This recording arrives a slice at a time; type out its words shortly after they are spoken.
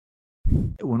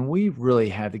When we really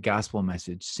have the gospel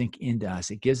message sink into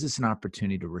us, it gives us an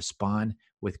opportunity to respond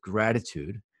with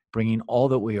gratitude, bringing all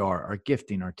that we are, our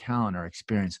gifting, our talent, our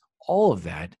experience, all of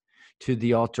that to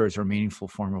the altar as our meaningful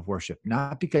form of worship.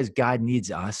 Not because God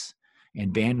needs us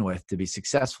and bandwidth to be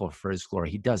successful for his glory.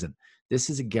 He doesn't. This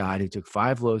is a God who took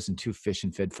 5 loaves and 2 fish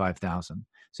and fed 5,000.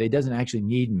 So he doesn't actually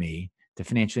need me to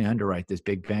financially underwrite this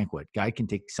big banquet. God can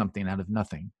take something out of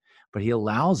nothing, but he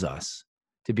allows us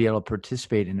to be able to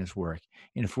participate in his work.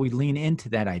 And if we lean into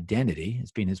that identity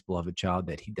as being his beloved child,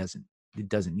 that he doesn't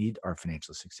need our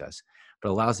financial success,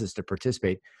 but allows us to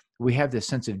participate, we have this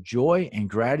sense of joy and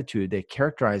gratitude that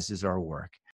characterizes our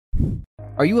work.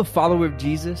 Are you a follower of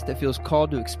Jesus that feels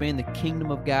called to expand the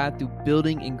kingdom of God through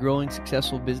building and growing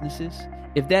successful businesses?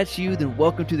 If that's you, then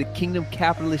welcome to the Kingdom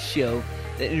Capitalist Show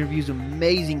that interviews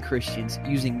amazing Christians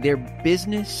using their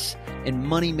business and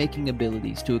money-making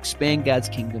abilities to expand God's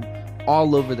kingdom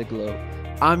all over the globe.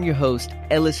 I'm your host,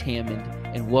 Ellis Hammond,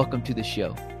 and welcome to the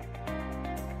show.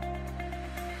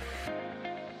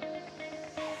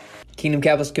 Kingdom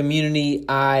Capitalist community,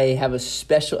 I have a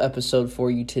special episode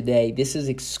for you today. This is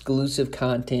exclusive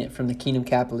content from the Kingdom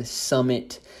Capitalist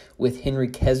Summit with Henry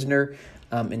Kesner,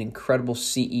 an incredible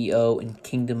CEO and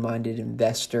kingdom-minded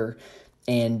investor.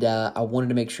 And I wanted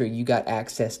to make sure you got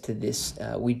access to this.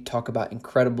 We talk about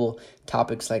incredible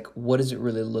topics like what does it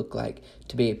really look like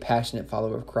to be a passionate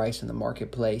follower of Christ in the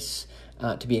marketplace,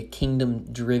 to be a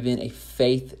kingdom-driven, a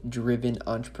faith-driven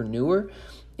entrepreneur.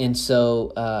 And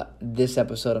so this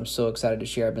episode I'm so excited to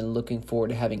share. I've been looking forward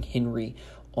to having Henry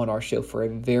on our show for a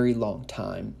very long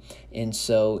time. And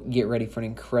so get ready for an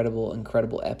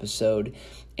incredible episode.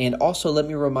 And also let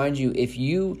me remind you, if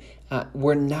you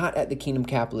were not at the Kingdom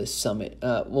Capitalist Summit,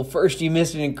 well, first, you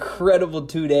missed an incredible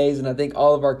 2 days, and I think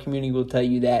all of our community will tell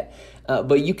you that.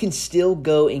 But you can still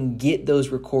go and get those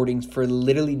recordings for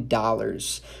literally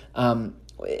dollars.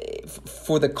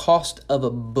 For the cost of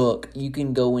a book, you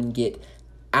can go and get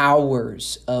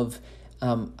hours of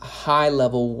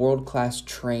high-level, world-class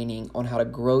training on how to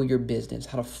grow your business,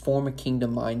 how to form a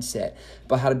kingdom mindset,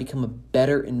 about how to become a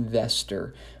better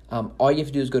investor. All you have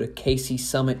to do is go to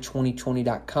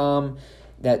kcsummit2020.com.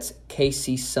 That's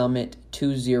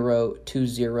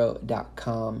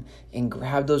kcsummit2020.com and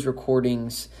grab those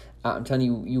recordings. I'm telling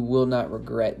you, you will not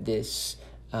regret this.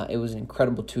 It was an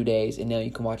incredible 2 days, and now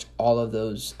you can watch all of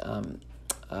those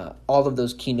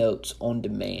keynotes on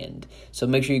demand. So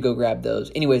make sure you go grab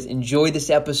those. Anyways, enjoy this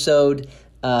episode.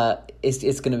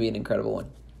 It's going to be an incredible one.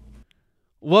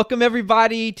 Welcome,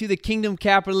 everybody, to the Kingdom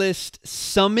Capitalist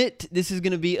Summit. This is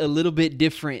going to be a little bit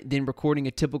different than recording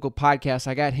a typical podcast.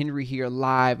 I got Henry here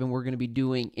live, and we're going to be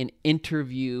doing an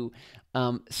interview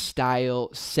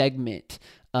style segment.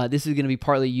 This is going to be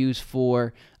partly used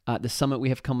for the summit we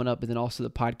have coming up, and then also the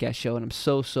podcast show. And I'm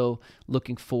so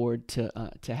looking forward to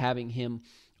having him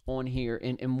on here.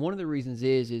 And one of the reasons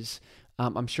is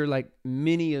I'm sure, like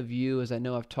many of you, as I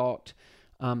know I've talked,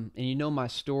 and you know my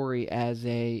story as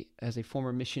a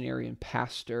former missionary and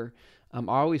pastor. I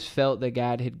always felt that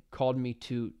God had called me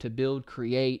to build,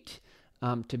 create,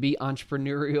 to be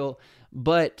entrepreneurial.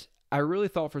 But I really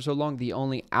thought for so long the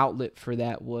only outlet for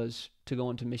that was to go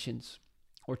into missions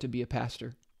or to be a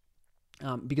pastor.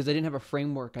 Because I didn't have a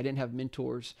framework, I didn't have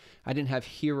mentors, I didn't have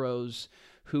heroes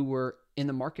who were in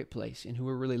the marketplace and who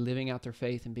were really living out their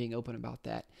faith and being open about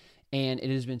that. And it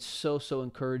has been so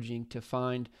encouraging to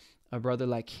find a brother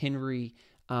like Henry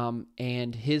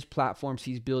and his platforms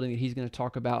he's building that he's going to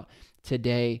talk about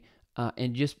today,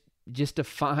 and just to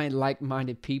find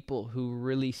like-minded people who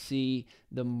really see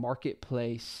the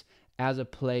marketplace as a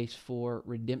place for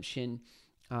redemption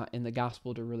and the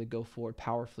gospel to really go forward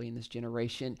powerfully in this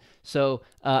generation. So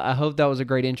I hope that was a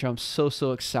great intro. I'm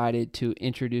so excited to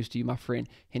introduce to you my friend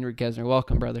Henry Kesner.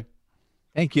 Welcome, brother.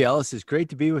 Thank you, Ellis. It's great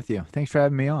to be with you. Thanks for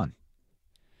having me on.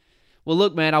 Well,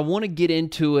 look, man, I want to get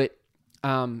into it,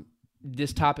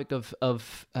 this topic of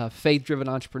faith-driven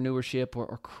entrepreneurship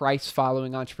or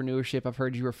Christ-following entrepreneurship. I've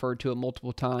heard you refer to it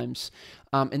multiple times.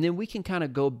 And then we can kind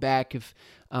of go back, if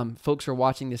folks are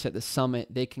watching this at the summit,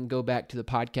 they can go back to the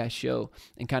podcast show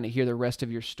and kind of hear the rest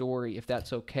of your story, if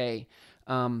that's okay.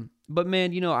 But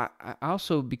man, I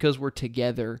also, because we're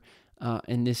together,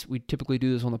 and we typically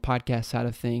do this on the podcast side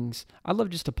of things, I'd love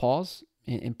just to pause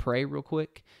and pray real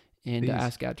quick and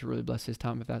ask God to really bless his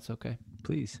time, if that's okay.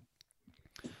 Please.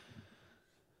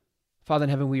 Father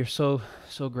in heaven, we are so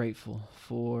grateful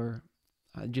for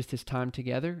just this time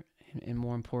together, and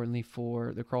more importantly,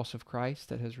 for the cross of Christ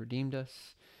that has redeemed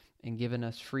us and given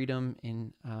us freedom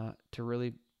and to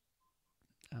really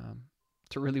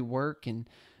work and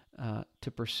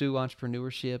to pursue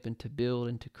entrepreneurship and to build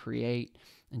and to create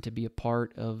and to be a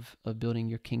part of building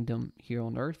your kingdom here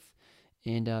on earth.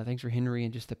 And thanks for Henry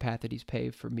and just the path that he's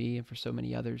paved for me and for so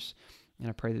many others. And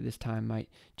I pray that this time might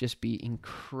just be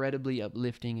incredibly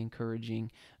uplifting,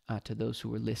 encouraging to those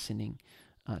who are listening,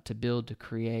 to build, to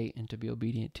create, and to be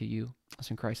obedient to you.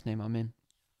 That's in Christ's name, amen.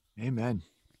 Amen.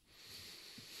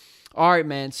 All right,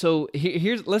 man. So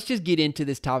let's just get into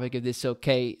this topic if this is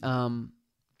okay.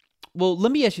 Well,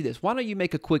 let me ask you this. Why don't you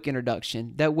make a quick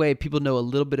introduction? That way people know a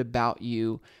little bit about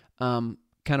you, kind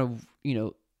of,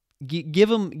 give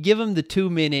them the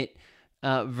 2-minute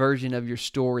version of your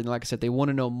story. And like I said, they want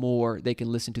to know more. They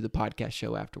can listen to the podcast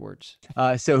show afterwards.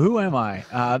 So who am I?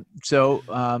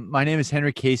 My name is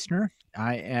Henry Kastner.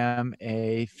 I am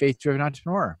a faith-driven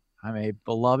entrepreneur. I'm a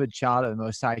beloved child of the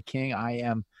Most High King. I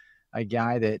am a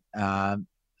guy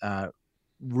that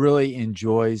really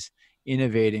enjoys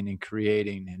innovating and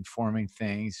creating and forming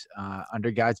things under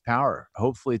God's power,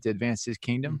 hopefully to advance his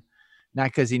kingdom, not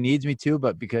because he needs me to,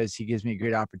 but because he gives me a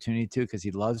great opportunity to, because he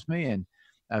loves me. And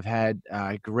I've had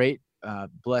a great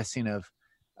blessing of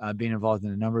being involved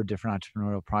in a number of different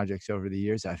entrepreneurial projects over the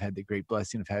years. I've had the great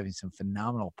blessing of having some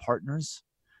phenomenal partners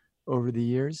over the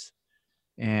years.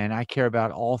 And I care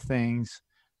about all things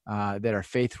that are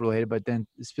faith related, but then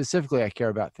specifically I care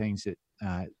about things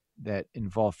that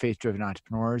involve faith-driven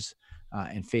entrepreneurs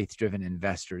and faith-driven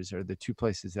investors are the two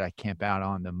places that I camp out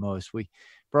on the most. We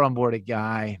brought on board a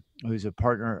guy who's a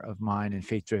partner of mine in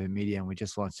faith-driven media, and we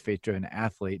just launched Faith-Driven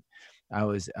Athlete. I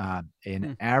was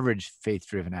an average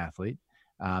faith-driven athlete,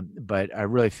 but I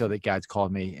really feel that God's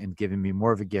called me and given me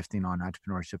more of a gifting on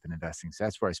entrepreneurship and investing. So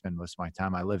that's where I spend most of my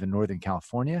time. I live in Northern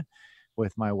California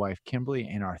with my wife, Kimberly,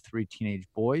 and our 3 teenage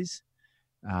boys.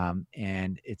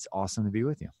 And it's awesome to be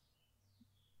with you.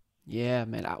 Yeah,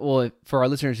 man. Well, for our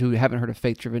listeners who haven't heard of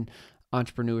Faith-Driven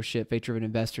Entrepreneurship, Faith-Driven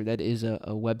Investor, that is a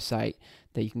website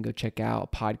that you can go check out,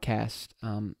 a podcast,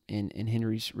 and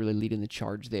Henry's really leading the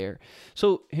charge there.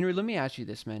 So, Henry, let me ask you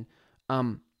this, man.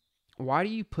 Why do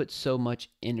you put so much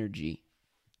energy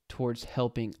towards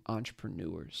helping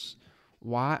entrepreneurs?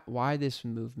 Why this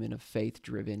movement of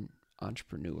faith-driven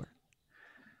entrepreneur?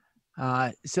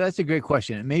 So that's a great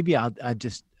question. And maybe I'll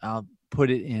put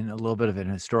it in a little bit of an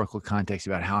historical context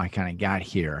about how I kind of got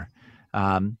here.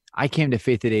 I came to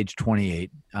faith at age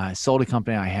 28, sold a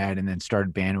company I had, and then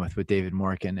started Bandwidth with David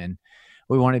Morgan. And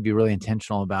we wanted to be really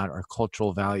intentional about our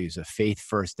cultural values of faith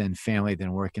first, then family,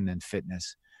 then work, and then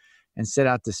fitness, and set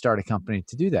out to start a company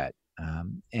to do that.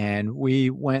 And we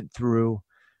went through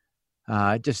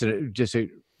through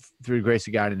the grace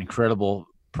of God, an incredible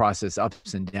process,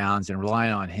 ups and downs, and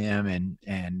relying on him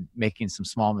and making some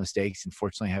small mistakes, and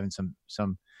fortunately having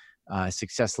some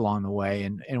success along the way.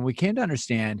 And we came to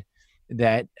understand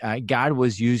that God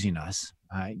was using us.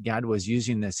 God was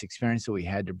using this experience that we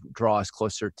had to draw us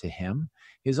closer to him.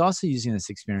 He was also using this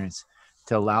experience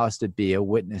to allow us to be a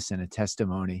witness and a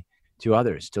testimony to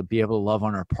others, to be able to love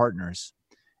on our partners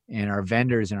and our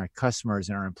vendors and our customers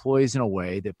and our employees in a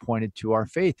way that pointed to our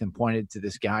faith and pointed to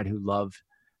this God who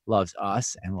loves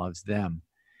us and loves them.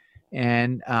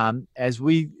 And as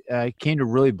we came to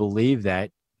really believe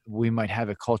that we might have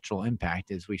a cultural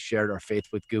impact, as we shared our faith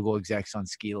with Google execs on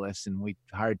ski lifts, and we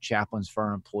hired chaplains for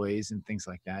our employees and things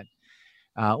like that,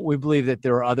 we believe that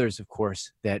there are others, of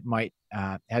course, that might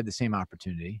have the same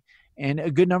opportunity. And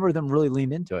a good number of them really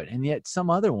leaned into it. And yet some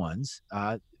other ones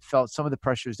felt some of the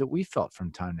pressures that we felt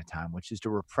from time to time, which is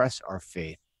to repress our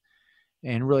faith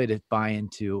and really to buy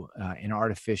into an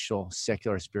artificial,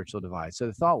 secular, spiritual divide. So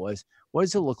the thought was, what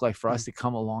does it look like for us to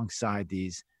come alongside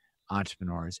these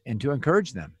entrepreneurs and to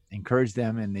encourage them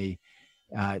in the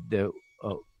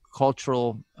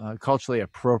culturally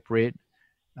appropriate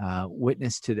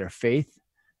witness to their faith,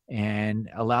 and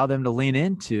allow them to lean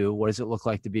into what does it look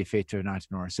like to be a faith-driven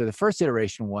entrepreneur. So the first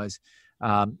iteration was,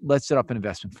 let's set up an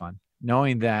investment fund,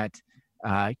 knowing that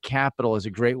capital is a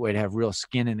great way to have real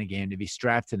skin in the game, to be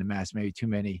strapped to the mast, maybe too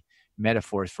many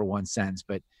metaphors for one sentence,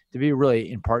 but to be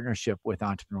really in partnership with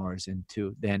entrepreneurs and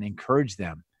to then encourage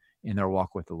them in their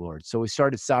walk with the Lord. So we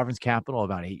started Sovereign's Capital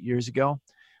about 8 years ago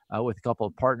with a couple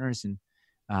of partners, and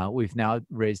we've now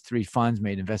raised 3 funds,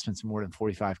 made investments in more than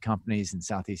 45 companies in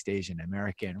Southeast Asia and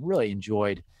America, and really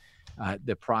enjoyed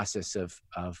the process of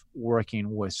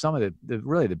working with some of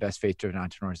the best faith-driven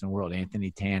entrepreneurs in the world.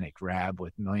 Anthony Tan at Grab,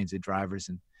 with millions of drivers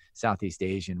in Southeast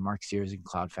Asia, and Mark Sears in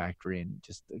Cloud Factory, and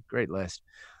just a great list.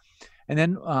 And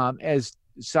then as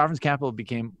Sovereign's Capital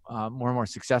became more and more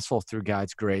successful through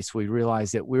God's grace, we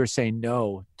realized that we were saying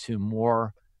no to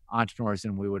more entrepreneurs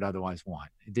than we would otherwise want.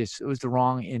 It was the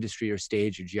wrong industry or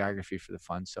stage or geography for the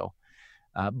fund. So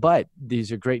But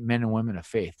these are great men and women of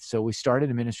faith. So we started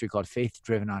a ministry called Faith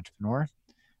Driven Entrepreneur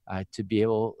to be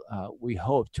able, we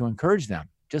hope, to encourage them,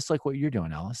 just like what you're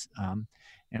doing, Ellis.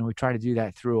 And we try to do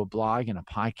that through a blog and a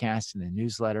podcast and a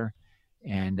newsletter,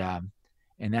 and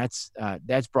that's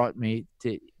brought me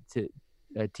to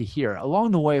here.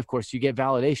 Along the way, of course, you get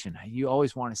validation. You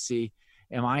always want to see,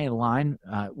 am I in line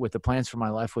with the plans for my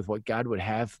life, with what God would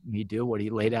have me do, what He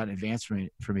laid out in advance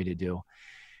for me to do.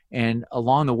 And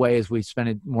along the way, as we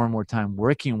spend more and more time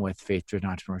working with faith-driven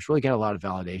entrepreneurs, really got a lot of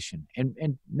validation.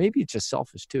 And maybe it's just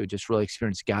selfish too, just really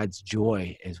experienced God's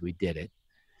joy as we did it.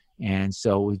 And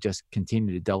so we just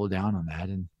continue to double down on that.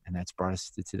 And that's brought us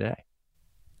to today.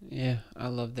 Yeah, I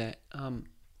love that.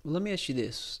 Let me ask you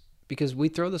this, because we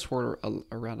throw this word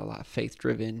around a lot,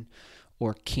 faith-driven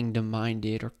or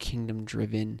kingdom-minded or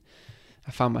kingdom-driven.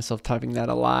 I find myself typing that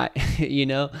a lot,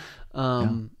 Yeah.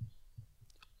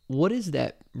 What does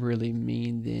that really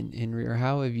mean then, Henry, or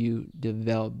how have you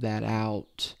developed that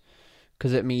out?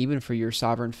 Because even for your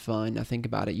Sovereign Fund, I think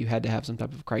about it, you had to have some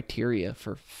type of criteria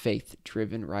for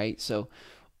faith-driven, right? So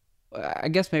I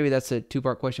guess maybe that's a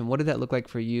two-part question. What did that look like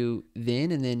for you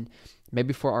then? And then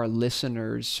maybe for our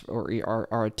listeners or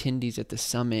our attendees at the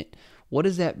summit, what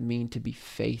does that mean to be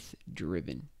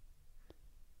faith-driven?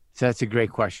 So that's a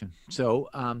great question. So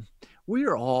we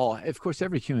are all, of course,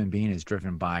 every human being is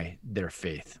driven by their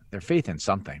faith in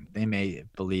something. They may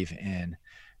believe in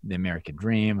the American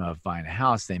dream of buying a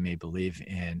house. They may believe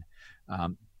in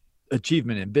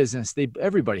achievement in business.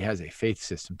 Everybody has a faith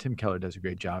system. Tim Keller does a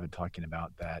great job in talking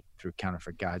about that through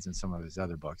Counterfeit Gods and some of his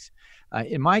other books.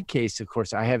 In my case, of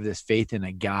course, I have this faith in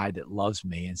a God that loves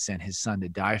me and sent His Son to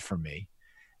die for me.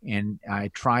 And I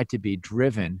try to be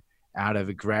driven out of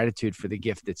a gratitude for the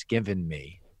gift that's given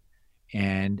me.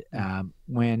 And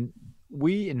when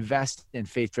we invest in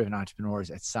faith-driven entrepreneurs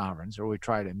at Sovereigns, or we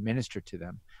try to minister to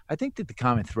them, I think that the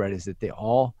common thread is that they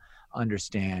all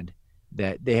understand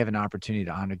that they have an opportunity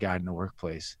to honor God in the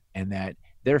workplace, and that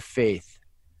their faith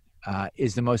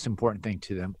is the most important thing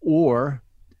to them, or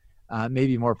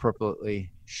maybe more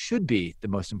appropriately, should be the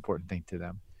most important thing to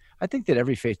them. I think that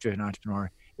every faith-driven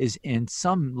entrepreneur is in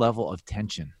some level of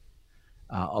tension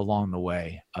along the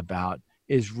way about,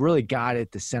 is really God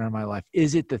at the center of my life?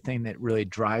 Is it the thing that really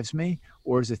drives me,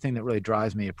 or is the thing that really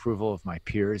drives me approval of my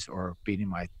peers, or beating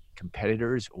my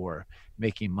competitors, or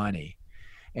making money?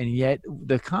 And yet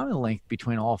the common link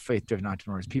between all faith-driven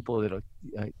entrepreneurs, people that are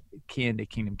key into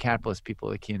Kingdom Capitalists, people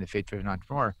that are key into faith-driven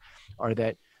entrepreneur, are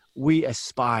that we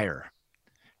aspire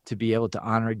to be able to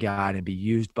honor God and be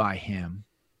used by Him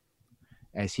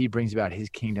as He brings about His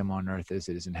kingdom on earth as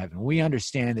it is in heaven. We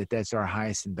understand that that's our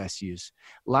highest and best use.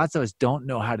 Lots of us don't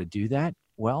know how to do that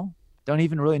well, don't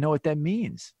even really know what that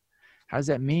means. How does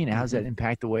that mean? How does that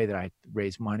impact the way that I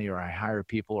raise money, or I hire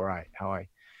people, or how I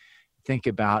think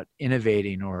about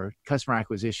innovating, or customer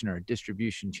acquisition, or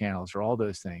distribution channels, or all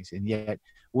those things? And yet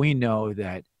we know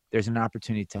that there's an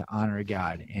opportunity to honor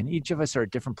God. And each of us are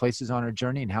at different places on our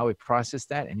journey and how we process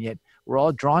that. And yet we're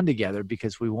all drawn together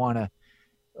because we want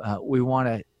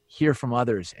to hear from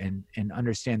others and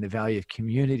understand the value of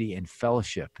community and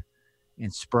fellowship,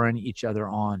 and spurring each other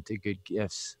on to good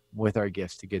gifts, with our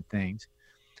gifts to good things.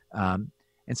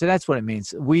 And so that's what it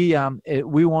means. We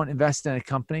won't invest in a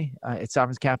company at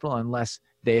Sovereigns Capital unless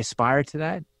they aspire to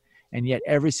that. And yet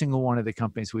every single one of the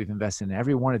companies we've invested in,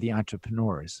 every one of the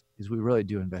entrepreneurs, because we really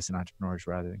do invest in entrepreneurs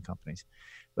rather than companies,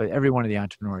 but every one of the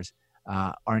entrepreneurs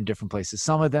are in different places.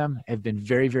 Some of them have been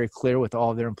very, very clear with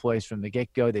all of their employees from the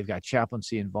get-go. They've got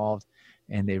chaplaincy involved,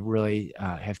 and they really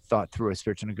have thought through a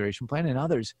spiritual integration plan. And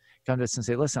others come to us and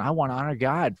say, listen, I want to honor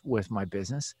God with my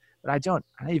business, but I don't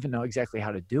even know exactly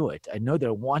how to do it. I know that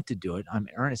I want to do it. I'm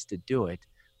earnest to do it.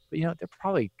 But, there are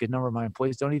probably a good number of my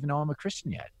employees don't even know I'm a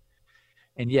Christian yet.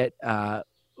 And yet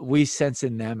we sense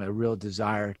in them a real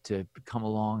desire to come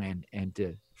along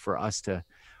and for us to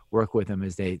work with them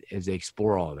as they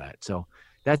explore all of that. So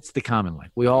that's the common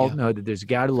link. We all know that there's a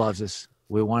God who loves us.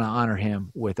 We want to honor Him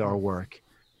with our work.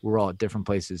 We're all at different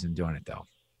places in doing it, though.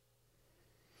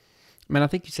 Man, I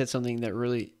think you said something that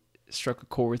really struck a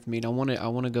chord with me, and I want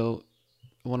to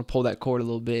pull that chord a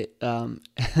little bit,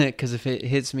 because if it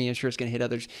hits me, I'm sure it's going to hit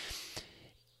others.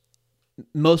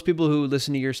 Most people who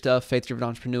listen to your stuff, Faith Driven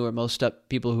Entrepreneur, most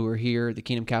people who are here at the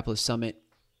Kingdom Capitalist Summit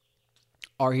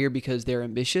are here because they're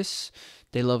ambitious.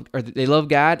 They love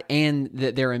God, and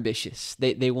that they're ambitious.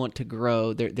 They want to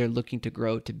grow. They're looking to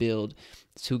grow, to build.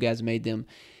 It's who God's made them.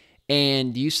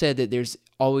 And you said that there's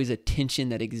always a tension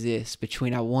that exists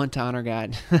between, I want to honor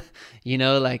God,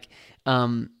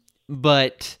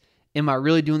 but am I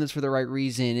really doing this for the right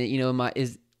reason? Am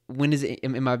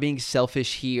I being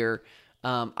selfish here?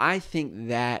 I think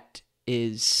that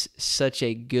is such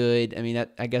a good, I mean,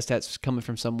 I guess that's coming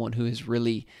from someone who has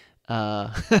really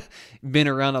been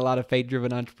around a lot of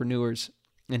faith-driven entrepreneurs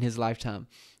in his lifetime.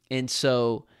 And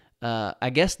so I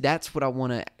guess that's what I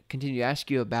want to continue to ask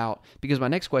you about, because my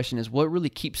next question is, what really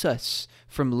keeps us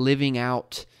from living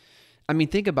out? I mean,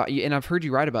 think about you, and I've heard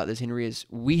you write about this, Henry, is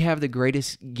we have the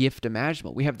greatest gift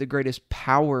imaginable. We have the greatest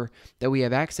power that we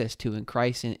have access to in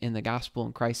Christ, in the gospel,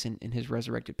 and Christ in his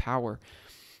resurrected power.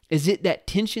 Is it that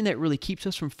tension that really keeps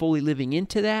us from fully living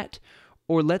into that?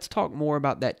 Or let's talk more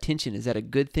about that tension. Is that a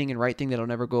good thing and right thing that'll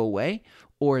never go away?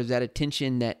 Or is that a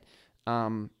tension that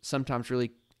sometimes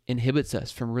really inhibits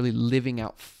us from really living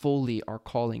out fully our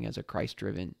calling as a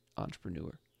Christ-driven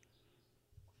entrepreneur?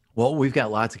 Well, we've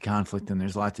got lots of conflict and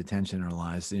there's lots of tension in our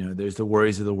lives. You know, there's the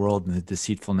worries of the world and the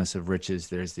deceitfulness of riches.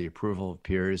 There's the approval of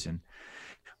peers and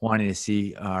wanting to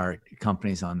see our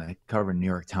companies on the cover of New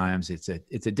York Times. It's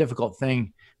a difficult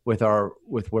thing with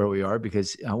where we are,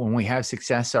 because when we have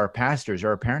success, our pastors or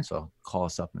our parents will call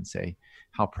us up and say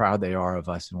how proud they are of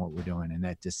us and what we're doing, and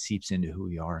that just seeps into who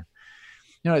we are.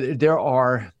 You know, there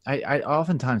are. I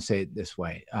oftentimes say it this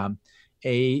way: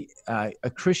 a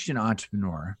Christian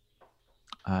entrepreneur,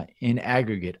 in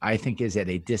aggregate, I think, is at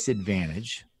a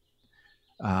disadvantage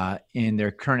in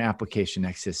their current application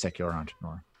next to a secular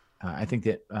entrepreneur. I think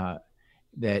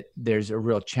that there's a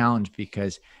real challenge,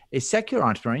 because a secular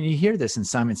entrepreneur, and you hear this in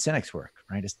Simon Sinek's work,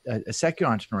 right? A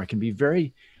secular entrepreneur can be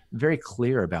very, very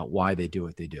clear about why they do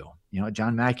what they do. You know,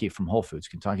 John Mackey from Whole Foods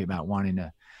can talk about wanting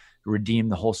to redeem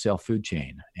the wholesale food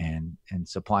chain and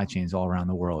supply chains all around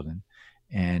the world,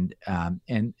 and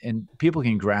people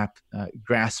can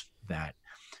grasp that.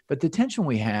 But the tension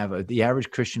we have, the average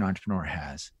Christian entrepreneur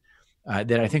has,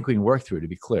 that I think we can work through, to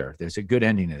be clear. There's a good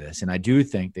ending to this. And I do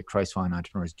think that Christ-following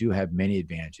entrepreneurs do have many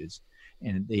advantages,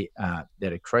 and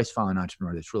that a Christ-following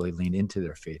entrepreneur that's really leaned into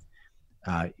their faith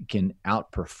can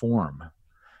outperform,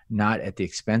 not at the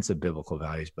expense of biblical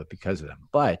values, but because of them.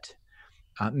 But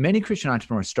many Christian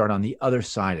entrepreneurs start on the other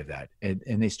side of that,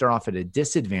 and they start off at a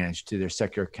disadvantage to their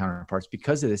secular counterparts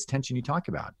because of this tension you talk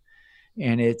about.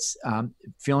 And it's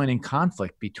feeling in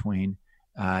conflict between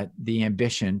the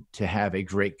ambition to have a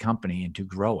great company and to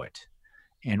grow it,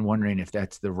 and wondering if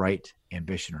that's the right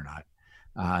ambition or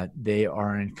not. They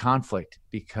are in conflict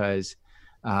because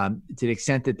to the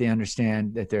extent that they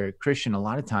understand that they're Christian, a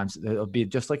lot of times they'll be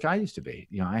just like I used to be.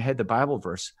 You know, I had the Bible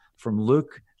verse from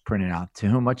Luke printed out: to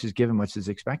whom much is given, much is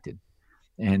expected.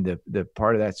 And the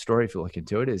part of that story, if you look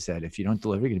into it, is that if you don't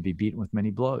deliver, you're going to be beaten with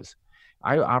many blows.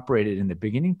 I operated in the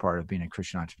beginning part of being a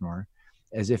Christian entrepreneur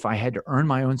as if I had to earn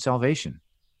my own salvation.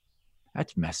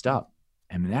 That's messed up.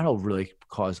 And that'll really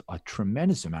cause a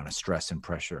tremendous amount of stress and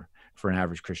pressure for an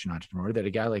average Christian entrepreneur, that a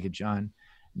guy like a John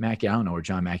Mackey, I don't know where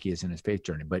John Mackey is in his faith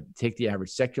journey, but take the average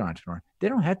secular entrepreneur, they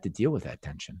don't have to deal with that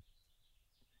tension.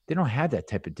 They don't have that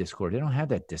type of discord. They don't have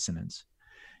that dissonance.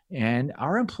 And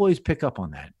our employees pick up on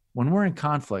that. When we're in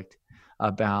conflict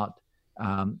about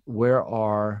where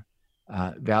our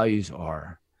values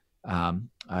are,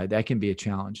 that can be a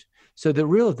challenge. So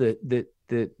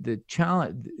the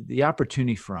challenge, the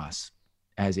opportunity for us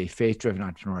as a faith-driven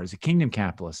entrepreneur, as a kingdom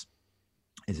capitalist,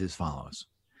 is as follows: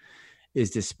 is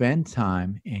to spend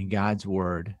time in God's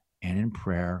word and in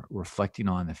prayer, reflecting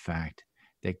on the fact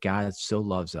that God so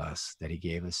loves us that he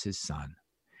gave us his son,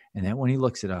 and that when he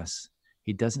looks at us,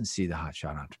 he doesn't see the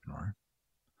hotshot entrepreneur.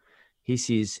 He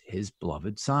sees his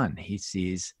beloved son. He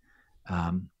sees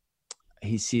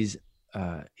his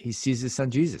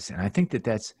son Jesus. And I think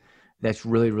that's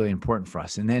really, really important for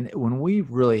us. And then when we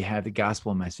really have the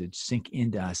gospel message sink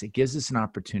into us, it gives us an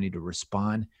opportunity to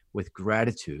respond with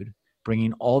gratitude,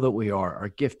 bringing all that we are, our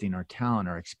gifting, our talent,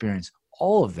 our experience,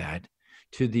 all of that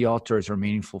to the altar as our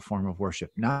meaningful form of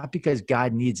worship. Not because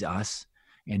God needs us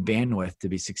and bandwidth to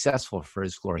be successful for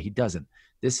his glory. He doesn't.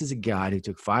 This is a God who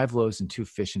took 5 loaves and 2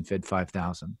 fish and fed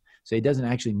 5,000. So he doesn't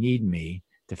actually need me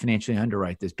to financially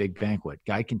underwrite this big banquet.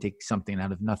 God can take something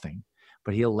out of nothing,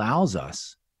 but he allows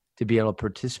us to be able to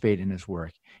participate in his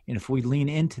work. And if we lean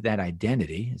into that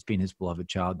identity as being his beloved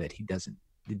child, that he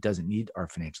doesn't need our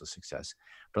financial success,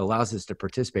 but allows us to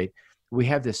participate, we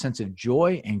have this sense of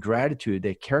joy and gratitude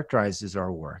that characterizes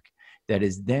our work, that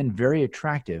is then very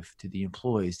attractive to the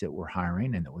employees that we're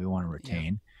hiring and that we want to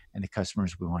retain, and the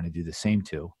customers we want to do the same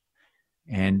to.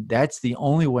 And that's the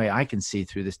only way I can see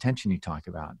through this tension you talk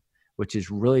about, which is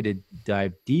really to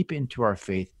dive deep into our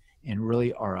faith and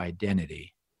really our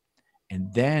identity.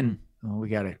 And then we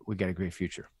got a great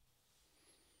future.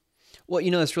 Well,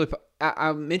 it's really,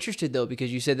 I'm interested though,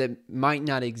 because you said that might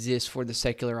not exist for the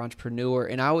secular entrepreneur.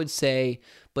 And I would say,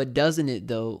 but doesn't it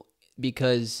though?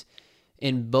 Because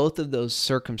in both of those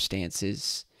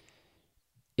circumstances,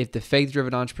 if the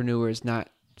faith-driven entrepreneur is not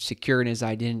secure in his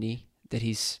identity, that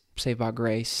he's saved by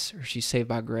grace or she's saved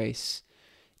by grace,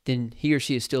 then he or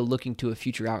she is still looking to a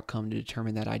future outcome to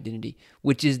determine that identity,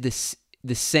 which is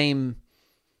the same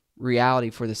reality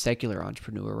for the secular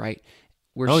entrepreneur, right?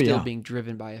 We're still being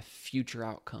driven by a future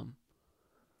outcome.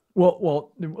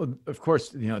 Well, of course,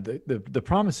 the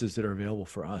promises that are available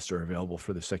for us are available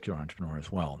for the secular entrepreneur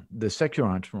as well. The secular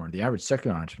entrepreneur, the average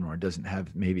secular entrepreneur, doesn't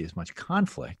have maybe as much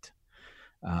conflict,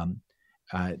 and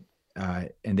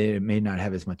they may not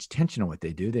have as much tension on what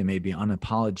they do. They may be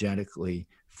unapologetically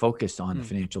focused on the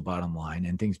financial bottom line,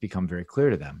 and things become very clear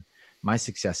to them. My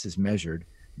success is measured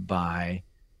by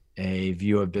a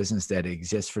view of business that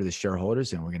exists for the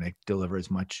shareholders, and we're going to deliver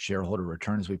as much shareholder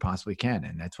return as we possibly can.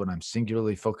 And that's what I'm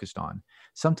singularly focused on.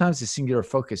 Sometimes the singular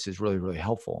focus is really, really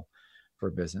helpful for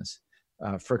a business.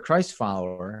 For a Christ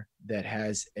follower that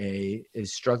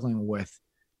is struggling with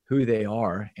who they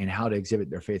are and how to exhibit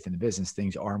their faith in the business,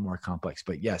 things are more complex.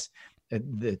 But yes,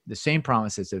 the same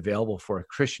promise that's available for a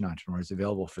Christian entrepreneur is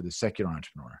available for the secular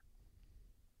entrepreneur.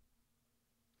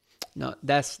 No,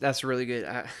 that's really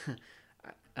good.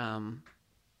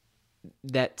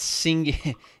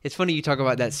 It's funny you talk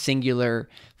about that singular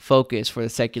focus for the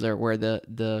secular, where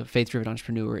the faith-driven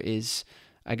entrepreneur is,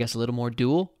 I guess, a little more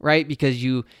dual, right? Because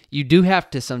you do have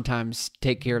to sometimes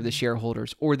take care of the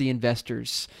shareholders or the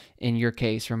investors in your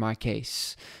case or my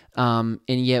case. And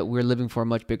yet we're living for a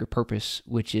much bigger purpose,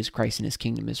 which is Christ and his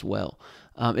kingdom as well.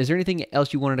 Is there anything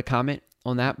else you wanted to comment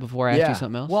on that before I ask you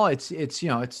something else? Well, it's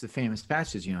the famous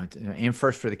passage, aim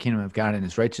first for the kingdom of God and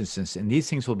his righteousness, and these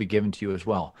things will be given to you as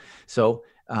well. So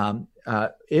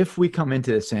if we come into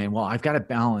this saying, well, I've got to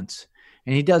balance,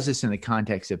 and he does this in the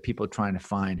context of people trying to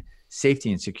find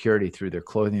safety and security through their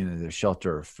clothing or their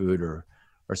shelter or food or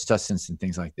sustenance and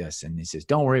things like this. And he says,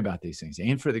 don't worry about these things.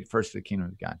 Aim first for the kingdom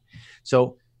of God.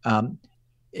 So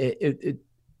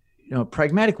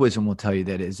pragmatic wisdom will tell you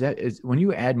that is when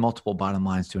you add multiple bottom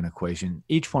lines to an equation,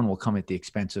 each one will come at the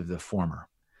expense of the former.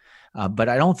 But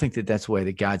I don't think that that's the way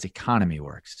that God's economy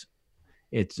works.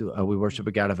 We worship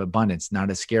a God of abundance,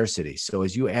 not a scarcity. So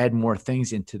as you add more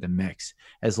things into the mix,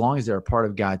 as long as they're a part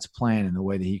of God's plan and the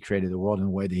way that he created the world and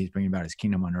the way that he's bringing about his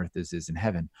kingdom on earth as is in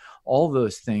heaven, all of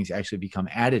those things actually become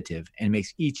additive and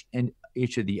makes each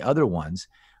of the other ones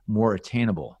more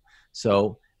attainable.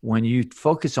 So when you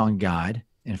focus on God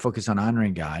and focus on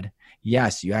honoring God,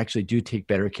 yes, you actually do take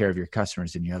better care of your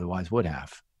customers than you otherwise would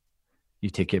have. You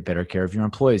take better care of your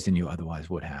employees than you otherwise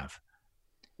would have.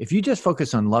 If you just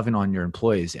focus on loving on your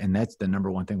employees, and that's the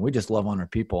number one thing, we just love on our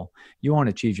people, you won't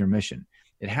achieve your mission.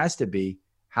 It has to be,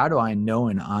 how do I know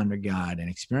and honor God and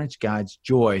experience God's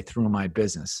joy through my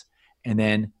business? And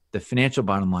then the financial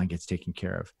bottom line gets taken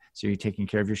care of. So you're taking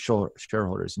care of your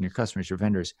shareholders and your customers, your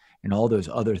vendors, and all those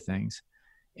other things.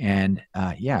 And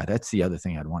that's the other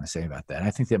thing I'd want to say about that. I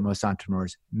think that most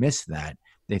entrepreneurs miss that.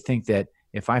 They think that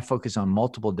if I focus on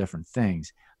multiple different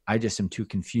things, I just am too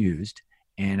confused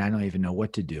and I don't even know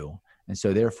what to do. And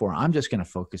so therefore, I'm just going to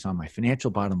focus on my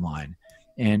financial bottom line.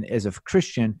 And as a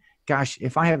Christian, gosh,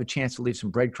 if I have a chance to leave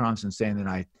some breadcrumbs and saying that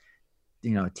I,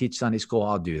 teach Sunday school,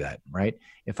 I'll do that, right?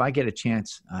 If I get a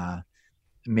chance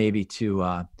maybe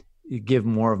to give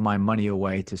more of my money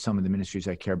away to some of the ministries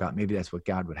I care about, maybe that's what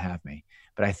God would have me.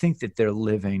 But I think that they're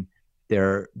living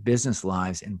their business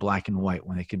lives in black and white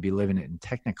when they could be living it in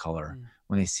technicolor,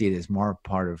 when they see it as more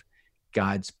part of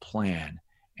God's plan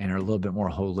and are a little bit more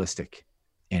holistic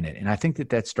in it. And I think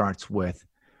that starts with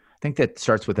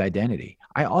identity.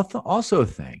 I also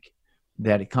think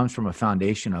that it comes from a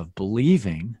foundation of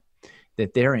believing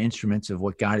that they're instruments of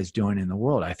what God is doing in the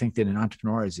world. I think that an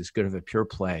entrepreneur is as good of a pure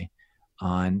play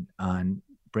on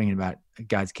bringing about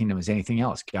God's kingdom as anything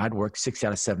else. God worked 6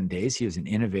 out of 7 days. He was an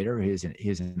innovator. He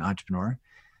was an entrepreneur,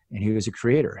 and he was a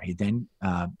creator. He then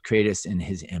created us in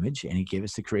his image, and he gave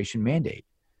us the creation mandate.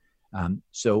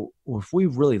 So if we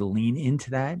really lean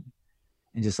into that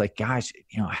and just like, gosh,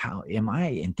 how am I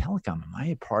in telecom? Am I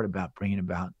a part about bringing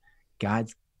about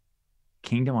God's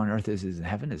kingdom on earth as is in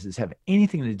heaven? Does this have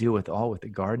anything to do with the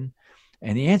garden?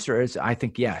 And the answer is, I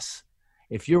think, yes.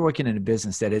 If you're working in a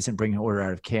business that isn't bringing order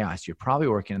out of chaos, you're probably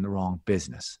working in the wrong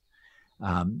business.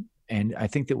 And I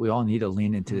think that we all need to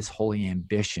lean into this holy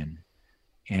ambition.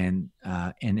 And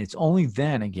it's only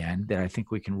then, again, that I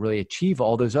think we can really achieve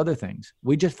all those other things.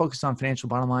 We just focus on financial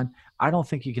bottom line. I don't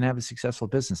think you can have a successful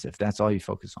business if that's all you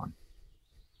focus on.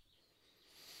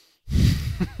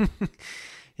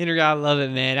 Henry, I love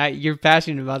it, man. You're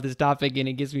passionate about this topic, and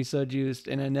it gets me so juiced.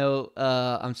 And I know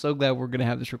I'm so glad we're going to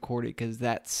have this recorded, because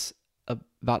that's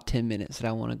about 10 minutes that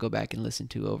I want to go back and listen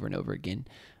to over and over again.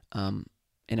 And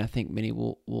I think many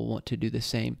will want to do the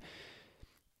same.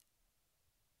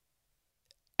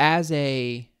 as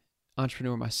a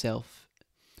entrepreneur myself,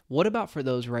 what about for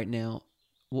those right now?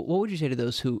 What would you say to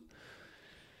those who,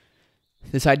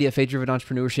 this idea of faith-driven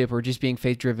entrepreneurship or just being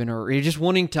faith-driven or just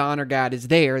wanting to honor God is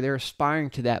there, they're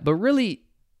aspiring to that, but really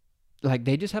like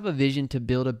they just have a vision to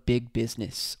build a big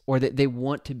business, or that they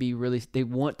want to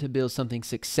build something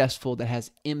successful that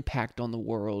has impact on the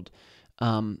world,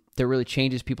 that really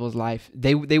changes people's life.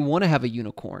 They want to have a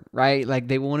unicorn, right? Like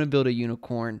they want to build a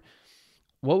unicorn.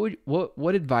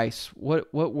 What advice,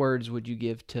 what words would you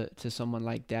give to someone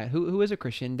like that who is a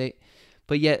Christian,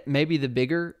 but yet maybe the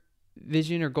bigger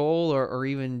vision or goal or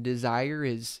even desire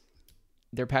is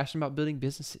they're passionate about building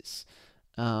businesses?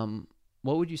 What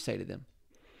would you say to them?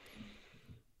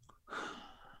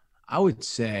 I would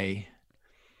say,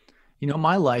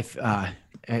 my life,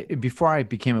 before I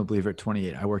became a believer at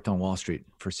 28, I worked on Wall Street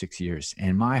for 6 years,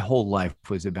 and my whole life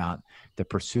was about the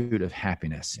pursuit of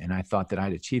happiness. And I thought that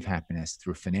I'd achieve happiness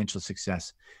through financial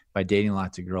success by dating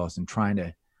lots of girls and trying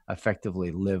to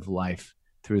effectively live life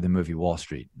through the movie Wall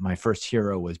Street. My first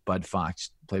hero was Bud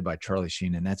Fox, played by Charlie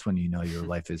Sheen. And that's when you know your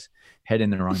life is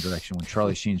heading in the wrong direction, when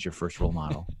Charlie Sheen's your first role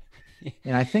model.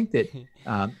 And I think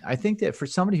that for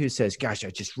somebody who says, gosh, I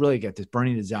just really got this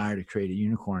burning desire to create a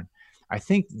unicorn, I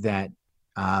think that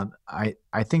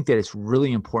it's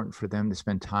really important for them to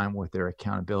spend time with their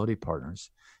accountability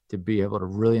partners to be able to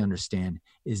really understand,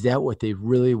 is that what they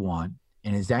really want?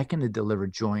 And is that going to deliver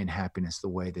joy and happiness the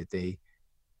way that they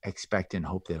expect and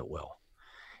hope that it will?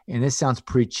 And this sounds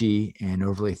preachy and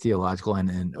overly theological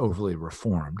and overly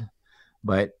reformed,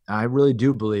 but I really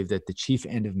do believe that the chief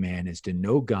end of man is to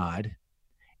know God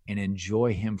and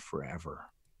enjoy him forever.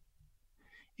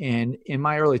 And in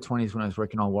my early 20s, when I was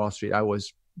working on Wall Street, I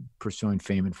was pursuing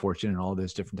fame and fortune and all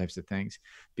those different types of things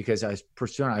because I was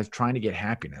trying to get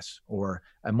happiness, or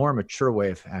a more mature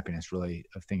way of happiness, really,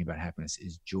 of thinking about happiness,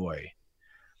 is joy.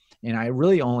 And I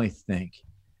really only think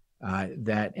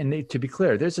to be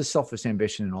clear, there's a selfish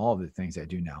ambition in all of the things I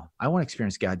do now. I want to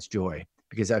experience God's joy,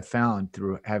 because I've found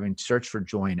through having searched for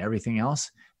joy in everything else,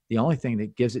 the only thing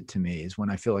that gives it to me is when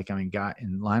I feel like I'm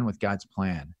in line with God's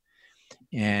plan.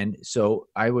 And so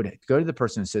I would go to the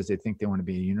person who says they think they want to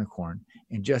be a unicorn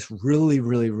and just really,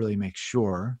 really, really make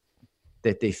sure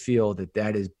that they feel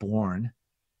that is born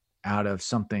out of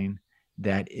something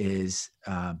that is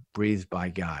breathed by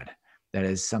God. That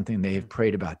is something they have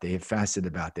prayed about, they have fasted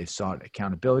about, they've sought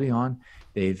accountability on,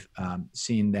 they've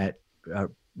seen that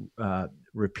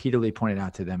repeatedly pointed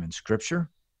out to them in Scripture,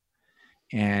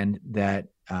 and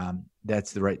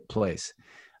that's the right place.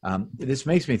 This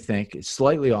makes me think,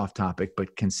 slightly off topic,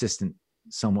 but consistent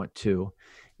somewhat too,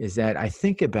 is that I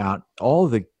think about all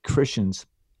the Christians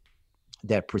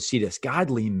that precede us,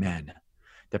 godly men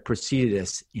that preceded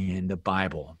us in the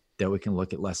Bible that we can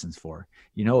look at lessons for.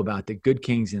 About the good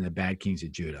kings and the bad kings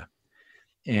of Judah.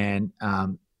 And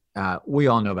we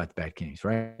all know about the bad kings,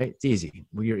 right? It's easy.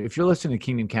 If you're listening to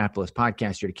Kingdom Capitalist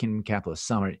podcast, you're at Kingdom Capitalist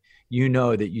Summit, you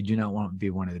know that you do not want to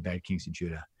be one of the bad kings of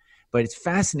Judah. But it's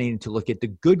fascinating to look at the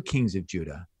good kings of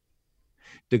Judah.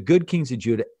 The good kings of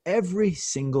Judah, every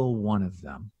single one of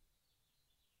them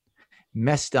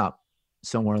messed up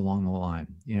somewhere along the line.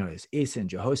 It's Asa and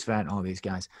Jehoshaphat and all these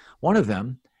guys. One of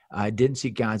them didn't see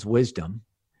God's wisdom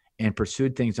and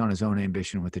pursued things on his own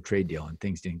ambition with the trade deal, and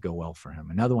things didn't go well for him.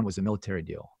 Another one was a military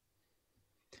deal.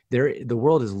 The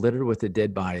world is littered with the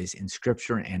dead bodies in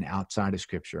Scripture and outside of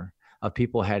Scripture of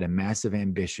people who had a massive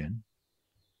ambition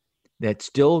that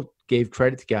still gave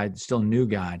credit to God, still knew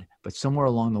God, but somewhere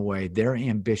along the way, their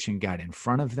ambition got in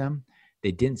front of them.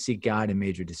 They didn't seek God in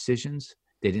major decisions.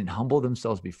 They didn't humble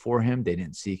themselves before him. They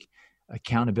didn't seek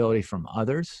accountability from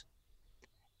others.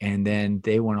 And then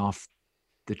they went off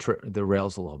the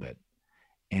rails a little bit.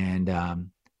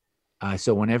 And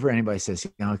so whenever anybody says,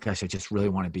 gosh, I just really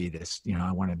want to be this,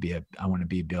 I want to be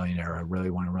a billionaire. I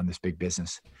really want to run this big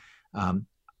business.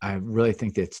 I really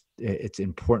think that it's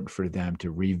important for them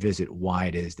to revisit why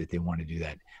it is that they want to do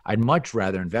that. I'd much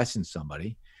rather invest in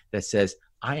somebody that says,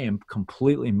 I am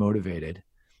completely motivated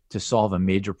to solve a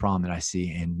major problem that I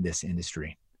see in this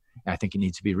industry. I think it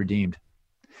needs to be redeemed.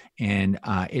 And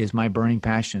it is my burning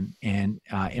passion. And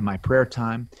in my prayer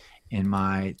time, in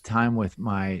my time with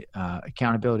my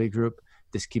accountability group,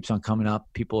 this keeps on coming up.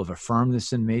 People have affirmed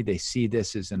this in me. They see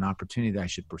this as an opportunity that I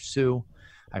should pursue.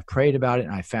 I've prayed about it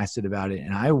and I fasted about it,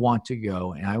 and I want to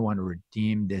go and I want to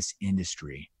redeem this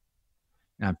industry.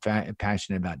 And I'm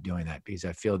passionate about doing that because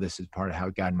I feel this is part of how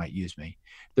God might use me.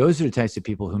 Those are the types of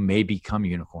people who may become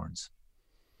unicorns.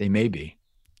 They may be,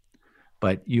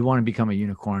 but you want to become a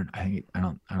unicorn. I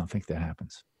don't think that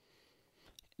happens.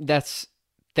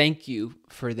 Thank you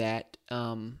for that.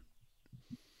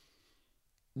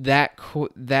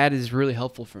 that is really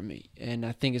helpful for me, and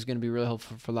I think it's going to be really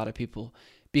helpful for a lot of people,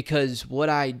 because what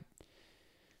I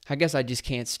guess I just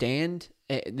can't stand,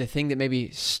 the thing that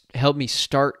maybe helped me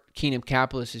start Kingdom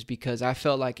Capitalist is because I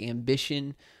felt like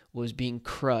ambition was being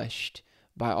crushed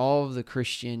by all of the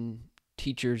Christian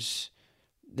teachers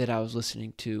that I was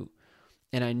listening to.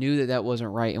 And I knew that that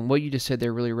wasn't right. And what you just said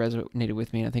there really resonated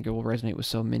with me, and I think it will resonate with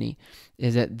so many,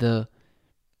 is that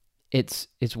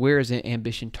it's where is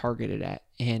ambition targeted at?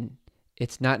 And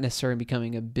it's not necessarily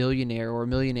becoming a billionaire or a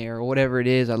millionaire or whatever it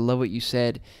is. I love what you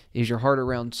said, is your heart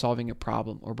around solving a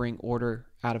problem or bring order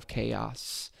out of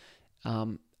chaos.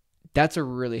 That's a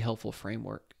really helpful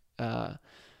framework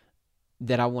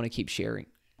that I want to keep sharing.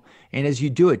 And as you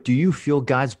do it, do you feel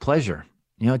God's pleasure?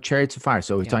 You know, Chariots of Fire.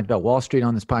 So we've talked about Wall Street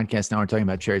on this podcast. Now we're talking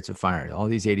about Chariots of Fire, all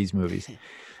these 80s movies.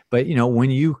 But, you know,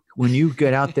 when you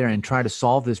get out there and try to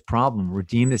solve this problem,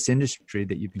 redeem this industry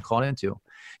that you've been called into,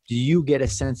 do you get a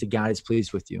sense that God is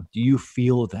pleased with you? Do you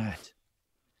feel that?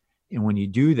 And when you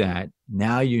do that,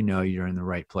 now you know you're in the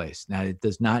right place. Now, it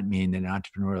does not mean that an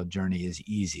entrepreneurial journey is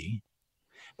easy.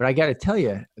 But I got to tell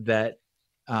you that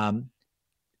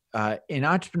in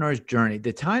entrepreneur's journey,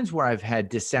 the times where I've had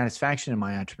dissatisfaction in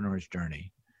my entrepreneur's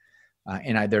journey,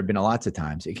 and there have been lots of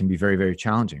times, it can be very, very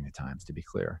challenging at times, to be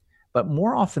clear. But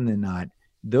more often than not,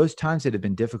 those times that have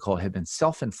been difficult have been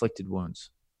self-inflicted wounds.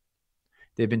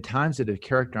 They've been times that are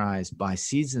characterized by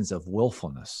seasons of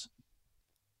willfulness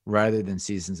rather than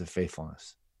seasons of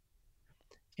faithfulness.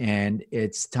 And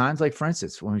it's times like, for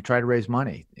instance, when we try to raise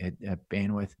money at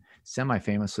Bandwidth,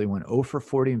 semi-famously went 0 for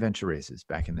 40 in venture raises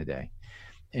back in the day.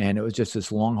 And it was just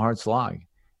this long, hard slog.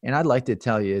 And I'd like to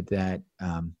tell you that,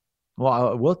 well,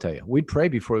 I will tell you, we'd pray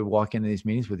before we walk into these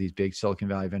meetings with these big Silicon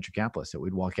Valley venture capitalists that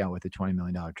we'd walk out with a $20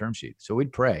 million term sheet. So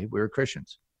we'd pray. We were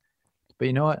Christians. But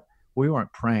you know what? We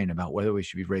weren't praying about whether we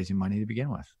should be raising money to begin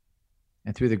with.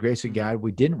 And through the grace of God,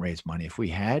 we didn't raise money. If we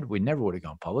had, we never would have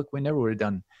gone public. We never would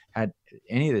have had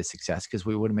any of the success, because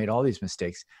we would have made all these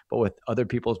mistakes. But with other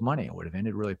people's money, it would have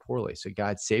ended really poorly. So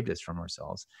God saved us from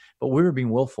ourselves. But we were being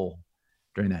willful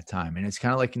during that time. And it's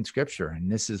kind of like in Scripture.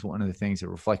 And this is one of the things, a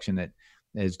reflection that,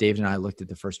 as David and I looked at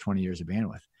the first 20 years of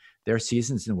Bandwidth, there are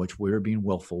seasons in which we were being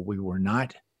willful. We were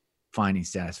not finding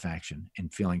satisfaction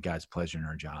and feeling God's pleasure in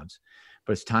our jobs.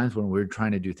 But it's times when we're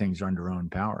trying to do things under our own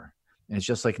power. And it's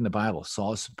just like in the Bible.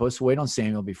 Saul is supposed to wait on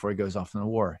Samuel before he goes off in the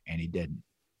war, and he didn't.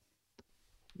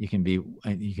 You can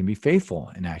be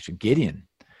faithful in action. Gideon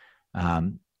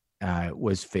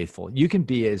was faithful. You can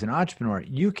be, as an entrepreneur,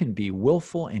 you can be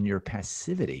willful in your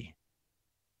passivity.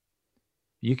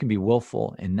 You can be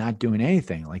willful in not doing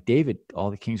anything. Like David, all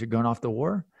the kings are going off to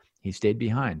war. He stayed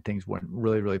behind. Things went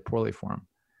really, really poorly for him.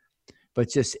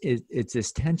 But it's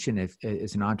this tension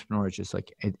as an entrepreneur. It's just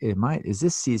like, is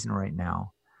this season right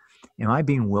now, am I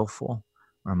being willful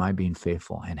or am I being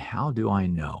faithful? And how do I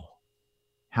know?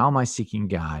 How am I seeking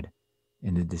God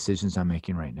in the decisions I'm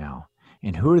making right now?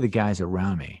 And who are the guys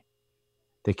around me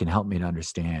that can help me to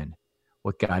understand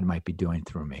what God might be doing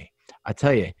through me? I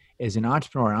tell you, as an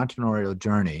entrepreneur, an entrepreneurial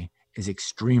journey is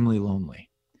extremely lonely.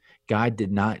 God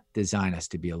did not design us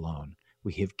to be alone.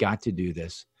 We have got to do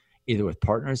this either with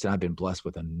partners, and I've been blessed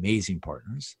with amazing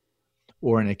partners,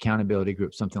 or an accountability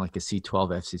group, something like a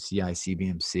C12, FCCI,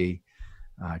 CBMC,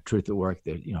 Truth at Work.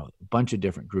 That, you know, a bunch of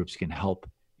different groups can help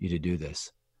you to do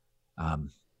this.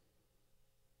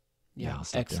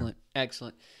 Excellent.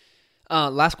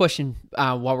 Last question.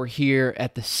 While we're here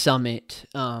at the summit,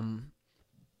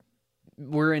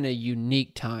 we're in a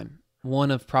unique time.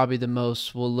 One of probably the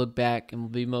most, we'll look back and will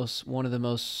be one of the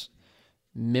most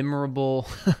memorable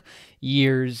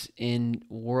years in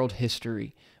world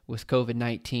history with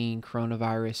COVID-19,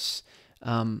 coronavirus.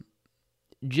 I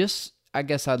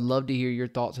guess I'd love to hear your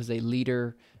thoughts as a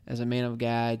leader, as a man of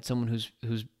God, someone who's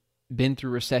been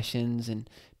through recessions and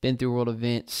been through world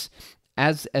events,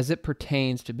 as it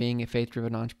pertains to being a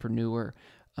faith-driven entrepreneur.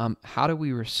 How do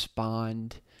we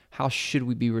respond? How should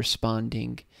we be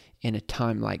responding in a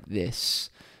time like this?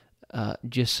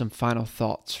 Just some final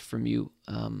thoughts from you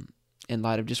in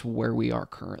light of just where we are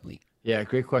currently. Yeah,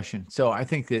 great question. So I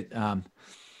think that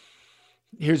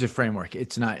here's a framework.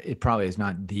 It probably is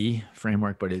not the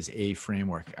framework, but is a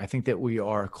framework. I think that we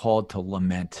are called to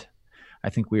lament. I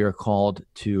think we are called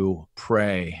to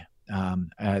pray.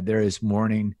 There is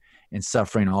mourning and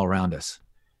suffering all around us.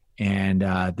 And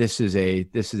this is a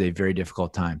very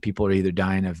difficult time. People are either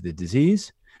dying of the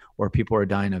disease or people are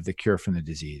dying of the cure from the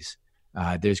disease.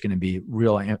 There's going to be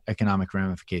real economic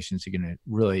ramifications. They're going to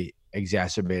really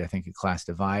exacerbate, I think, a class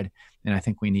divide. And I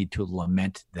think we need to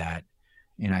lament that.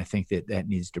 And I think that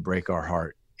needs to break our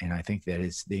heart. And I think that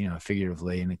it's,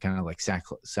 figuratively, and kind of like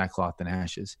sackcloth and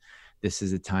ashes. This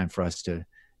is a time for us to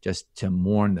just to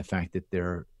mourn the fact that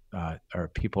there are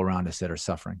people around us that are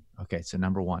suffering. Okay, so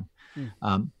number one.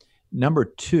 Number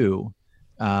two,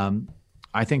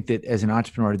 I think that as an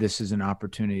entrepreneur, this is an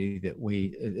opportunity that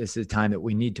this is a time that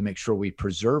we need to make sure we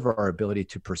preserve our ability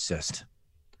to persist,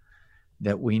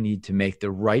 that we need to make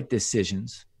the right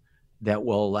decisions that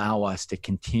will allow us to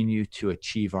continue to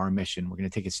achieve our mission. We're going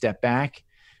to take a step back,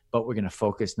 but we're going to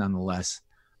focus nonetheless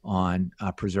on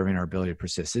preserving our ability to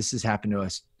persist. This has happened to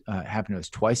us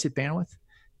twice at Bandwidth,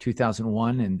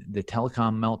 2001 and the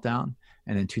telecom meltdown,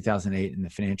 and then 2008 in the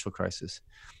financial crisis.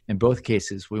 In both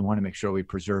cases, we want to make sure we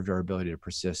preserved our ability to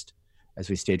persist as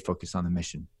we stayed focused on the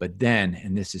mission. But then,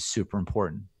 and this is super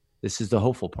important, this is the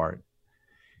hopeful part,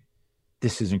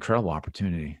 this is an incredible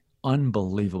opportunity,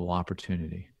 unbelievable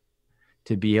opportunity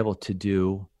to be able to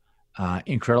do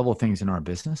incredible things in our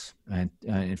business.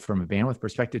 And from a Bandwidth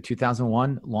perspective,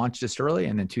 2001 launched us early,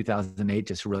 and then 2008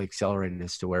 just really accelerated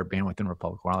us to where Bandwidth and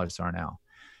Republic Wireless are now.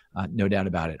 No doubt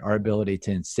about it. Our ability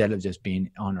to, instead of just being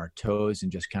on our toes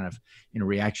and just kind of in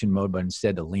reaction mode, but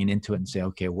instead to lean into it and say,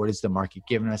 okay, what is the market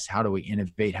giving us? How do we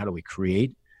innovate? How do we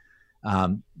create?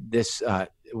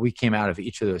 We came out of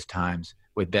each of those times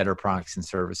with better products and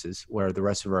services, where the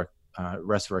rest of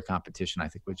our competition, I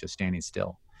think, was just standing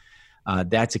still.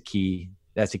 That's a key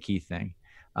thing.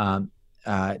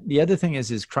 The other thing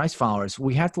is Christ followers,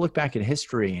 we have to look back at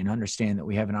history and understand that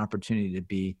we have an opportunity to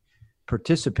be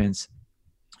participants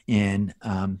in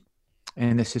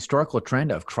this historical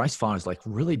trend of Christ followers, like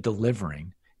really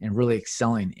delivering and really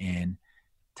excelling in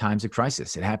times of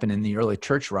crisis. It happened in the early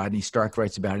church. Rodney Stark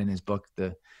writes about it in his book,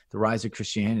 The Rise of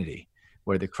Christianity,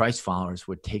 where the Christ followers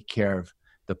would take care of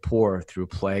the poor through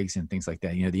plagues and things like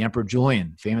that. The Emperor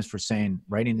Julian, famous for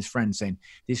writing his friends, saying,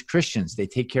 these Christians, they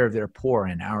take care of their poor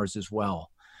and ours as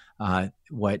well.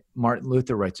 What Martin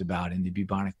Luther writes about in the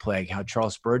bubonic plague, how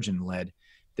Charles Spurgeon led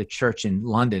the church in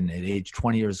London at age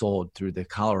 20 years old through the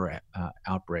cholera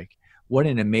outbreak. What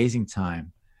an amazing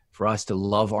time for us to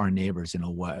love our neighbors in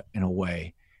a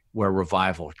way where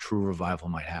true revival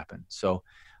might happen. So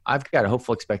I've got a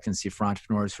hopeful expectancy for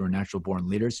entrepreneurs who are natural born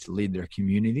leaders to lead their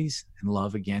communities and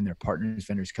love, again, their partners,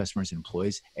 vendors, customers, and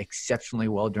employees exceptionally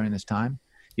well during this time.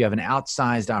 You have an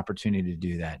outsized opportunity to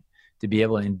do that, to be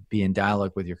able to be in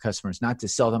dialogue with your customers, not to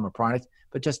sell them a product,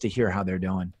 but just to hear how they're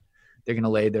doing. They're going to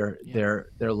lay their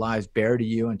lives bare to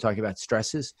you and talk about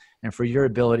stresses. And for your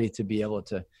ability to be able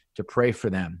to pray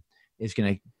for them is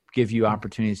going to give you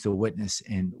opportunities to witness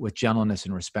and with gentleness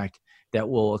and respect that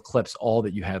will eclipse all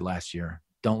that you had last year.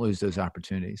 Don't lose those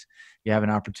opportunities. You have an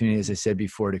opportunity, as I said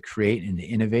before, to create and to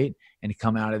innovate and to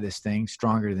come out of this thing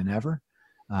stronger than ever.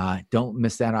 Don't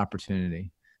miss that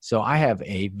opportunity. So I have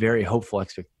a very hopeful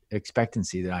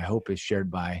expectancy that I hope is shared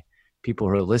by people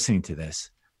who are listening to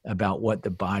this about what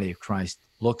the body of Christ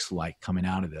looks like coming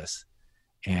out of this.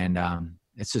 And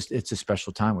it's a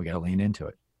special time. We got to lean into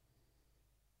it.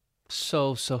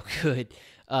 So good.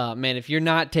 Man, if you're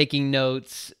not taking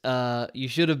notes, you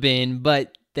should have been,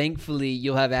 but thankfully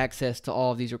you'll have access to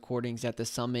all of these recordings at the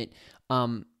summit.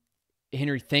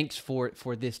 Henry, thanks for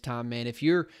this time, man. If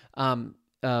you're,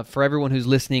 for everyone who's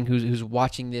listening, who's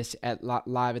watching this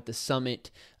live at the summit,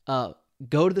 go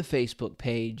to the Facebook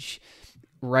page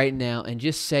right now and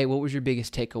just say, what was your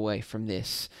biggest takeaway from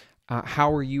this?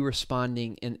 How are you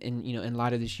responding in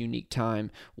light of this unique time?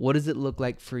 What does it look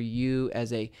like for you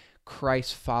as a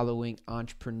Christ-following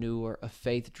entrepreneur, a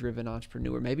faith-driven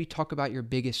entrepreneur? Maybe talk about your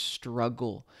biggest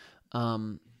struggle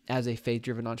as a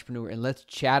faith-driven entrepreneur, and let's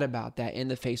chat about that in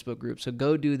the Facebook group. So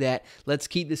go do that. Let's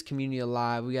keep this community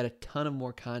alive. We got a ton of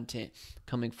more content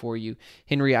coming for you.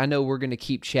 Henry, I know we're going to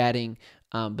keep chatting,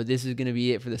 but this is going to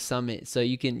be it for the summit. So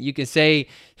you can say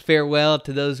farewell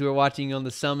to those who are watching on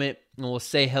the summit, and we'll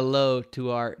say hello to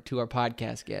our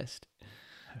podcast guest.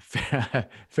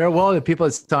 Farewell to people.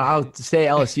 I'll say,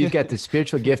 Ellis, you've got the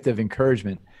spiritual gift of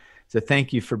encouragement. So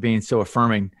thank you for being so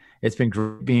affirming. It's been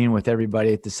great being with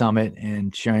everybody at the summit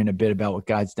and sharing a bit about what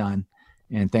God's done.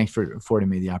 And thanks for affording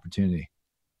me the opportunity.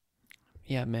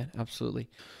 Yeah, man, absolutely.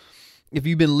 If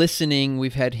you've been listening,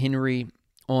 we've had Henry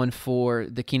on for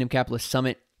the Kingdom Capitalist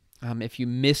Summit. If you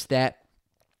missed that,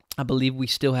 I believe we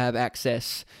still have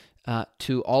access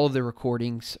to all of the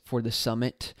recordings for the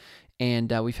summit.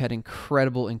 And we've had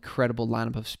incredible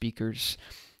lineup of speakers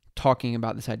talking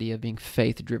about this idea of being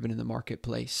faith-driven in the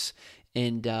marketplace.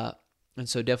 And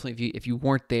so definitely if you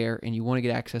weren't there and you want to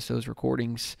get access to those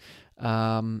recordings,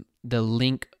 the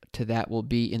link to that will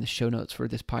be in the show notes for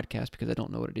this podcast, because I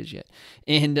don't know what it is yet.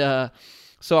 And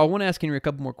so I want to ask Henry a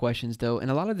couple more questions, though.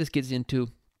 And a lot of this gets into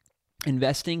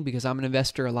investing, because I'm an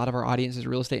investor. A lot of our audience is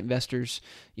real estate investors.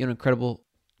 You're an incredible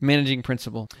managing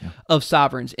principal of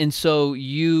Sovereigns. And so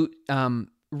you,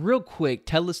 real quick,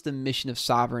 tell us the mission of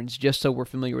Sovereigns, just so we're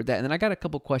familiar with that. And then I got a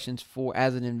couple questions for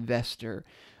as an investor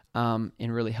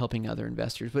in really helping other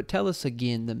investors. But tell us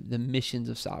again the missions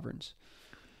of Sovereigns.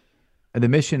 The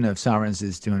mission of Sovereigns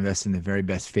is to invest in the very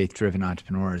best faith-driven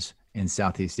entrepreneurs in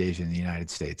Southeast Asia and the United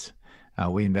States.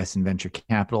 We invest in venture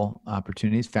capital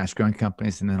opportunities, fast-growing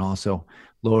companies, and then also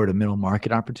lower to middle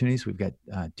market opportunities. We've got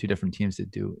two different teams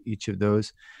that do each of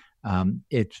those.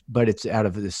 But it's out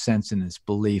of this sense and this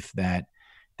belief that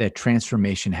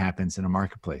transformation happens in a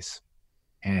marketplace,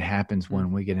 and it happens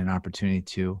when we get an opportunity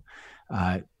to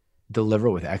deliver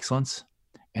with excellence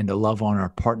and to love on our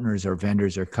partners, our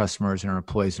vendors, our customers, and our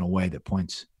employees in a way that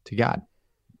points to God.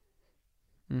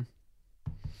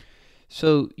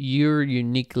 So you're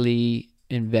uniquely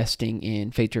investing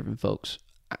in faith-driven folks.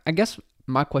 I guess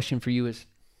my question for you is,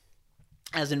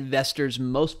 as investors,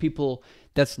 most people,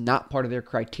 that's not part of their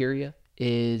criteria,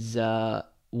 is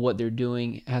what they're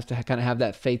doing has to kind of have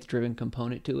that faith-driven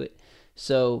component to it.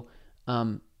 So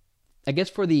I guess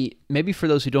maybe for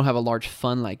those who don't have a large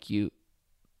fund like you,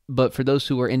 but for those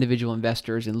who are individual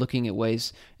investors and looking at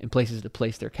ways and places to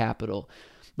place their capital,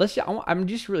 I'm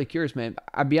just really curious, man.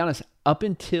 I'll be honest, up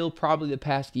until probably the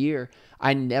past year,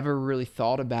 I never really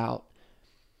thought about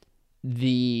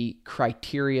the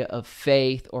criteria of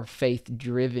faith or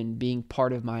faith-driven being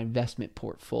part of my investment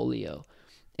portfolio.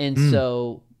 And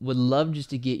so would love just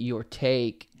to get your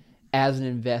take as an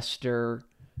investor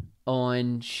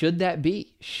on, should that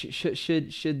be?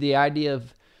 Should the idea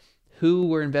of who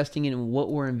we're investing in and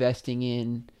what we're investing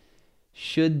in,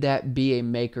 should that be a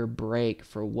make or break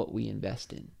for what we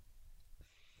invest in?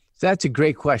 So that's a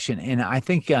great question. And I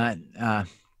think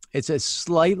it's a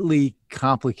slightly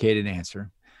complicated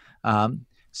answer.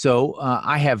 So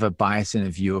I have a bias and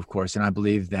a view, of course, and I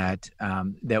believe that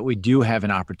we do have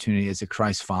an opportunity as a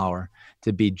Christ follower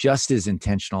to be just as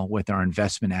intentional with our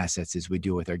investment assets as we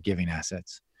do with our giving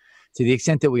assets. To the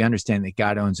extent that we understand that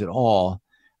God owns it all,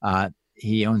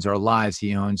 He owns our lives,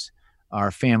 He owns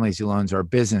our families, He owns our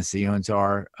business, He owns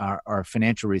our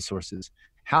financial resources.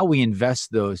 How we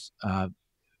invest those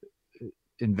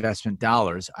investment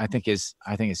dollars, I think is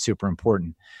super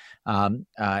important.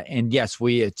 And yes,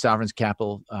 we at Sovereigns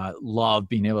Capital love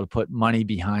being able to put money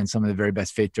behind some of the very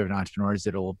best faith-driven entrepreneurs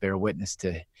that will bear witness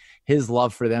to His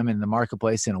love for them in the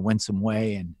marketplace in a winsome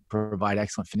way and provide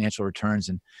excellent financial returns.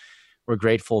 And we're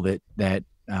grateful that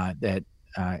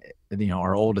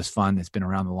our oldest fund that's been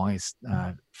around the longest,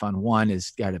 Fund One,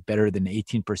 has got a better than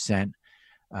 18%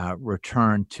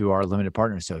 return to our limited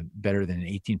partners, so better than an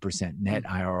 18% net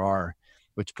IRR,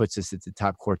 which puts us at the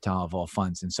top quartile of all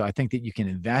funds. And so I think that you can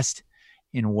invest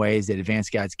in ways that advance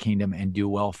God's kingdom and do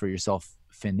well for yourself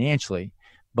financially.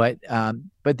 But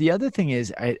the other thing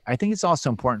is, I think it's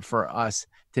also important for us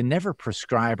to never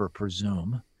prescribe or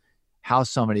presume how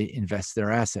somebody invests their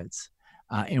assets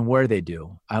and where they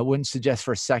do. I wouldn't suggest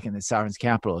for a second that Sovereigns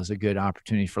Capital is a good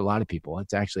opportunity for a lot of people.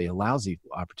 It's actually a lousy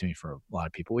opportunity for a lot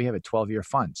of people. We have a 12-year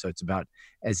fund, so it's about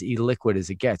as illiquid as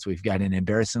it gets. We've got an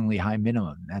embarrassingly high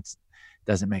minimum. That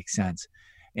doesn't make sense.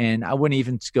 And I wouldn't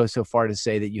even go so far to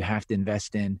say that you have to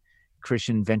invest in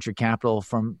Christian venture capital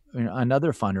from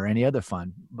another fund or any other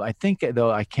fund. But I think,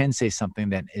 though, I can say something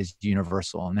that is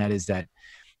universal, and that is that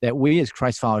we as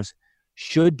Christ followers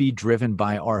should be driven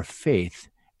by our faith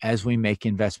as we make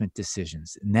investment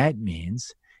decisions. And that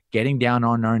means getting down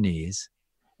on our knees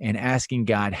and asking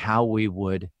God how we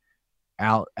would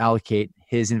allocate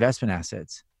His investment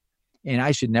assets. And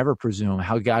I should never presume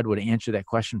how God would answer that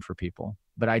question for people.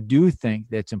 But I do think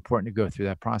that it's important to go through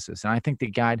that process. And I think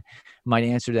that God might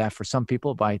answer that for some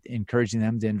people by encouraging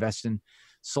them to invest in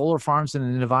solar farms in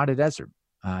the Nevada desert.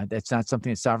 That's not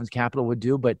something that Sovereigns Capital would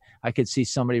do, but I could see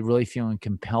somebody really feeling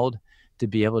compelled to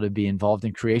be able to be involved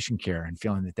in creation care and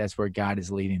feeling that that's where God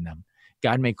is leading them.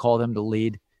 God may call them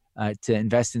to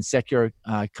invest in secular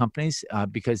companies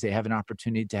because they have an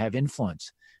opportunity to have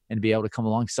influence and be able to come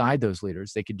alongside those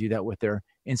leaders. They could do that with their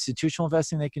institutional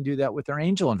investing. They can do that with their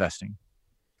angel investing.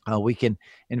 We can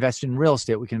invest in real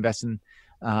estate. We can invest in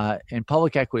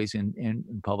public equities and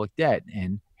in public debt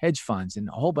and hedge funds and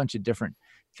a whole bunch of different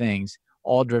things,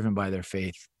 all driven by their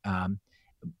faith,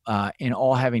 and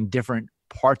all having different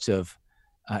parts of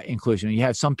inclusion. You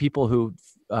have some people who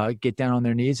get down on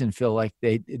their knees and feel like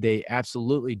they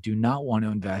absolutely do not want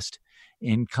to invest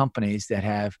in companies that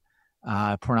have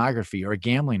pornography or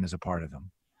gambling as a part of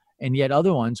them. And yet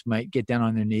other ones might get down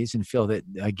on their knees and feel that,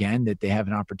 again, that they have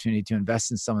an opportunity to invest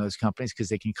in some of those companies because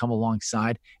they can come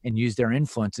alongside and use their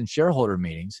influence in shareholder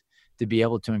meetings to be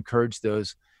able to encourage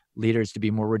those leaders to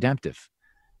be more redemptive.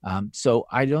 So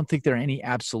I don't think there are any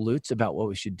absolutes about what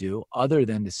we should do, other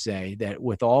than to say that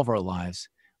with all of our lives,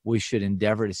 we should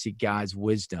endeavor to seek God's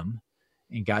wisdom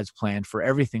and God's plan for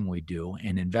everything we do,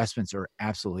 and investments are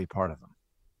absolutely part of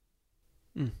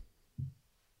them.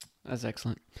 That's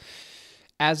excellent.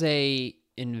 As a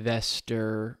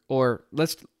investor, or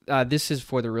this is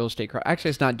for the real estate crowd. Actually,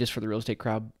 it's not just for the real estate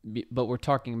crowd, but we're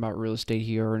talking about real estate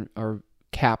here, or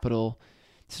capital.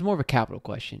 This is more of a capital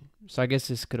question. So I guess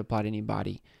this could apply to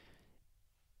anybody.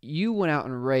 You went out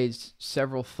and raised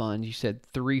several funds. You said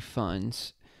 3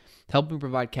 funds, helping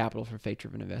provide capital for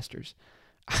faith-driven investors.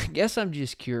 I guess I'm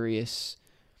just curious,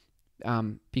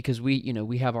 because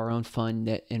we have our own fund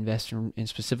that invests in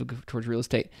specifically towards real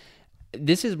estate.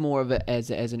 This is more of as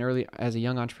a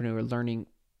young entrepreneur, learning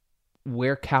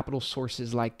where capital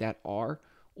sources like that are,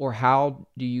 or how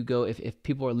do you go if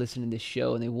people are listening to this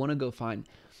show and they want to go find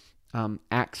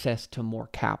access to more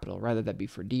capital, rather that be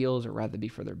for deals or rather be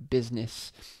for their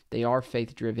business. They are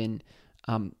faith driven.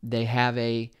 They have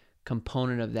a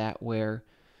component of that where,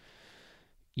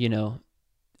 I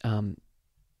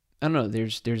don't know,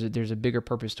 there's a bigger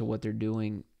purpose to what they're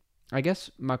doing. I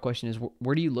guess my question is,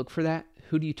 where do you look for that?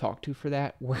 Who do you talk to for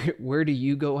that? Where do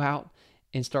you go out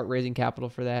and start raising capital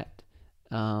for that?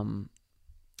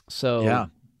 Yeah.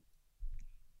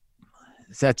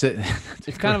 That's it.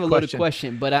 It's kind of a loaded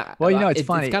question, but it's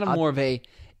funny. It's kind of more of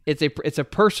it's a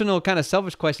personal kind of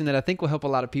selfish question that I think will help a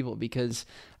lot of people, because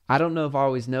I don't know if I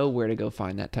always know where to go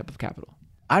find that type of capital.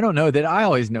 I don't know that I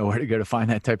always know where to go to find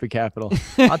that type of capital.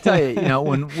 I'll tell you,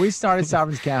 when we started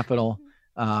Sovereign's Capital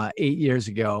 8 years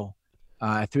ago,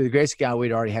 through the grace of God,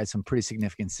 we'd already had some pretty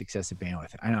significant success at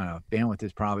Bandwidth. I don't know, Bandwidth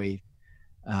is probably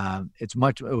it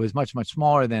was much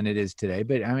smaller than it is today,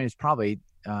 but I mean it's probably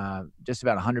just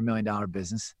about $100 million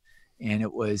business, and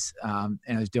it was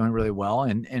doing really well,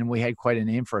 and we had quite a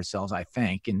name for ourselves, I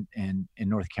think, in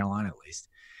North Carolina at least.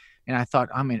 And I thought,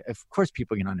 I mean, of course,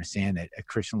 people can understand that a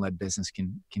Christian-led business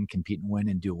can compete and win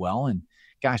and do well. And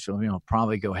gosh, we'll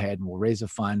probably go ahead and we'll raise a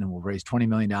fund and we'll raise $20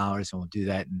 million and we'll do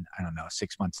that in, I don't know,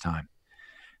 6 months' time.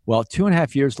 Well,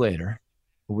 2.5 years later,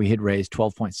 we had raised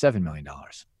 $12.7 million.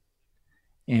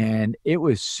 And it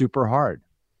was super hard.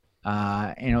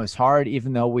 And it was hard,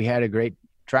 even though we had a great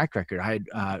track record. I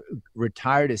had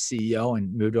retired as CEO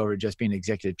and moved over to just being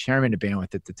executive chairman of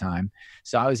Bandwidth at the time.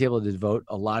 So I was able to devote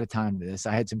a lot of time to this.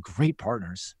 I had some great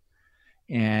partners.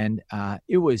 And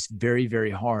it was very,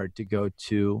 very hard to go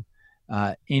to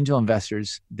angel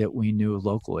investors that we knew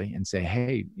locally and say,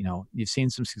 hey, you've seen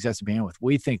some success at Bandwidth.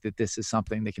 We think that this is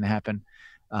something that can happen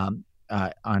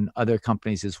on other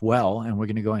companies as well. And we're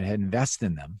going to go ahead and invest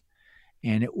in them.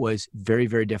 And it was very,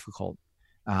 very difficult.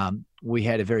 We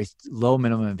had a very low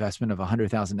minimum investment of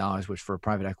 $100,000, which for a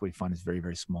private equity fund is very,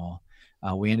 very small.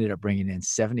 We ended up bringing in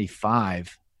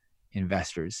 75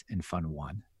 investors in Fund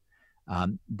 1.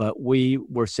 But we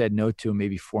were said no to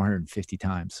maybe 450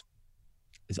 times.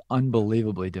 It's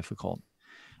unbelievably difficult.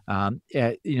 I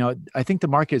think the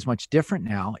market is much different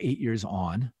now, 8 years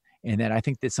on, and that I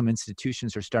think that some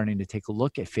institutions are starting to take a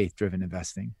look at faith-driven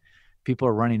investing. People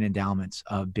are running endowments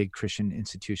of big Christian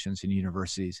institutions and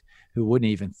universities who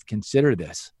wouldn't even consider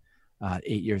this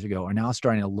 8 years ago are now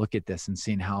starting to look at this and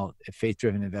seeing how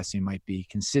faith-driven investing might be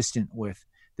consistent with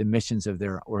the missions of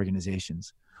their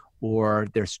organizations. Or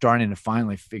they're starting to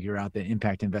finally figure out that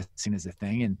impact investing is a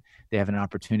thing, and they have an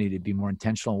opportunity to be more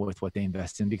intentional with what they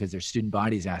invest in because their student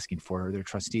body is asking for it or their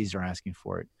trustees are asking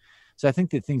for it. So I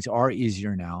think that things are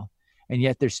easier now, and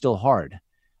yet they're still hard.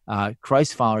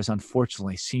 Christ followers,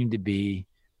 unfortunately, seem to be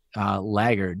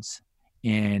laggards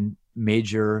in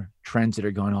major trends that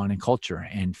are going on in culture,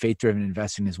 and faith-driven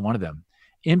investing is one of them.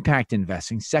 Impact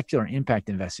investing, secular impact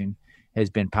investing, has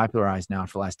been popularized now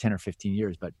for the last 10 or 15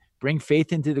 years, but bring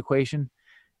faith into the equation,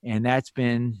 and that's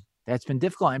been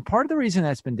difficult. And part of the reason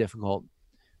that's been difficult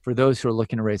for those who are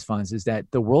looking to raise funds is that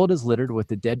the world is littered with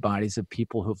the dead bodies of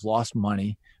people who've lost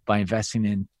money by investing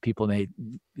in people they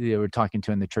were talking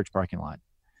to in the church parking lot.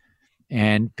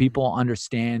 And people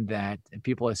understand that, and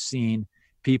people have seen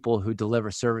people who deliver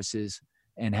services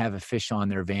and have a fish on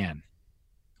their van.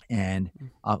 And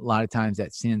a lot of times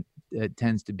that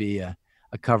tends to be a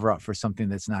cover up for something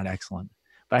that's not excellent.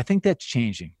 But I think that's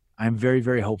changing. I'm very,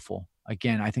 very hopeful.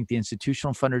 Again, I think the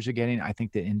institutional funders are getting it. I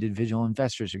think the individual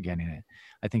investors are getting it.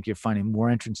 I think you're finding more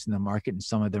entrants in the market, and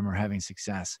some of them are having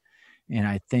success. And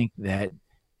I think that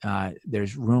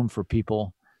there's room for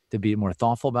people to be more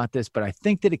thoughtful about this. But I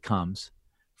think that it comes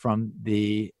from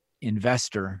the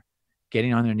investor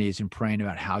getting on their knees and praying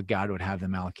about how God would have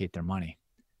them allocate their money.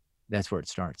 That's where it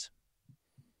starts.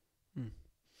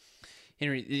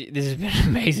 Henry, this has been an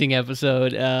amazing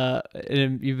episode.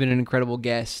 You've been an incredible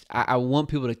guest. I want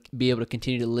people to be able to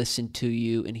continue to listen to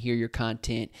you and hear your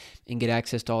content and get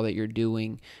access to all that you're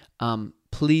doing.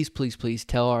 Please, please, please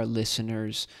tell our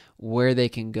listeners where they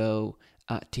can go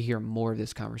to hear more of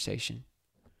this conversation.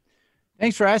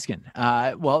 Thanks for asking.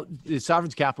 Well, the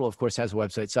Sovereigns Capital, of course, has a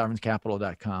website,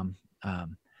 sovereigncapital.com.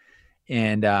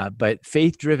 But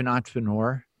Faith Driven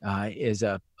Entrepreneur is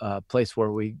a place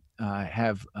where we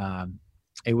have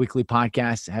a weekly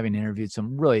podcast, having interviewed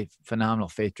some really phenomenal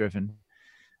faith-driven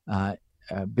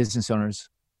business owners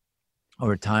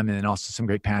over time, and then also some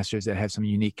great pastors that have some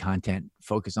unique content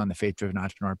focused on the faith-driven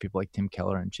entrepreneur, people like Tim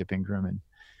Keller and Chip Ingram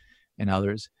and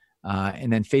others.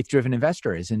 And then Faith-Driven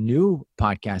Investor is a new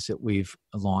podcast that we've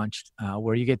launched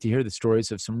where you get to hear the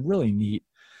stories of some really neat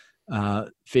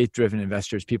faith-driven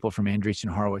investors, people from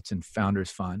Andreessen Horowitz and Founders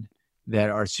Fund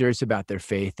that are serious about their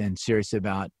faith and serious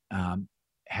about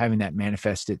having that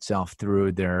manifest itself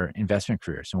through their investment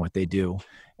careers. And what they do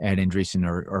at Andreessen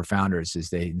or Founders is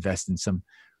they invest in some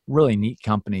really neat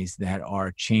companies that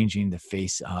are changing the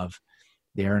face of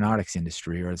the aeronautics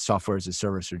industry or the software as a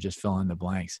service, or just fill in the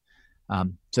blanks.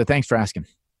 So thanks for asking.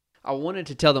 I wanted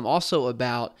to tell them also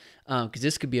about, because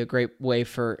this could be a great way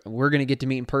we're going to get to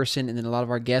meet in person, and then a lot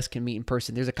of our guests can meet in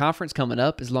person. There's a conference coming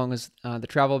up, as long as the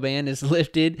travel ban is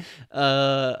lifted,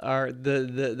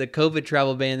 the COVID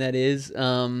travel ban, that is,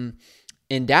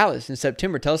 in Dallas in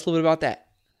September. Tell us a little bit about that.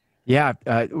 Yeah,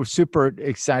 we're super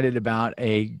excited about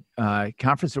a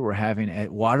conference that we're having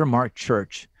at Watermark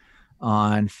Church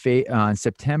on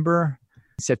September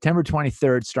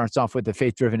 23rd. Starts off with the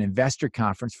Faith-Driven Investor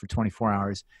Conference for 24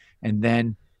 hours. And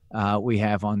then we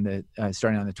have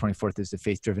starting on the 24th is the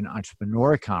Faith-Driven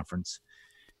Entrepreneur Conference.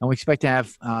 And we expect to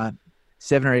have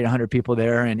 700 or 800 people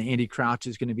there. And Andy Crouch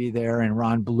is going to be there, and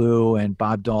Ron Blue and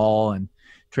Bob Dahl and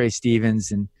Trey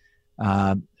Stevens, and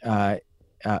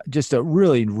just a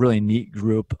really, really neat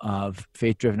group of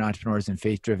faith-driven entrepreneurs and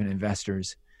faith-driven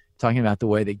investors talking about the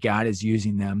way that God is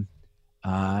using them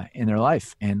in their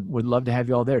life, and would love to have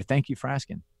you all there. Thank you for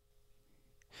asking.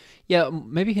 Yeah,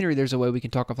 maybe, Henry, there's a way we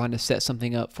can talk offline to set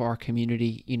something up for our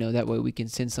community. That way we can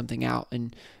send something out,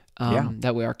 and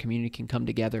that way our community can come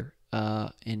together.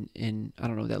 And I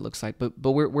don't know what that looks like, but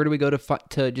where do we go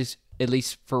to just, at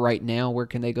least for right now, where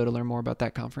can they go to learn more about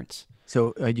that conference?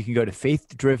 So you can go to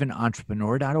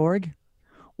faithdrivenentrepreneur.org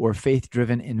or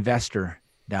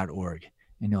faithdriveninvestor.org.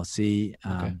 And you'll see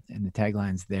in the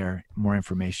taglines there more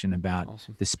information about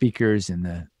the speakers and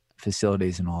the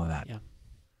facilities and all of that. Yeah.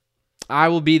 I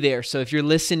will be there. So if you're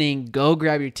listening, go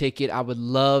grab your ticket. I would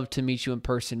love to meet you in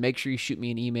person. Make sure you shoot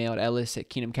me an email at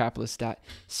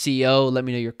ellis@kingdomcapitalist.co. Let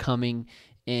me know you're coming.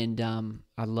 And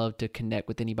I'd love to connect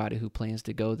with anybody who plans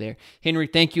to go there. Henry,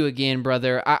 thank you again,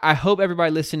 brother. I hope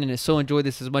everybody listening has so enjoyed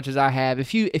this as much as I have.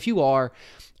 If you are,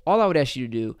 all I would ask you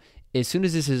to do, as soon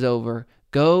as this is over,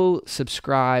 go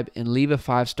subscribe and leave a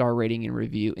 5-star rating and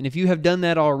review. And if you have done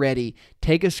that already,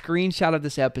 take a screenshot of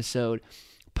this episode,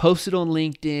 post it on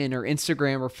LinkedIn or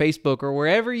Instagram or Facebook or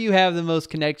wherever you have the most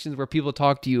connections where people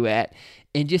talk to you at,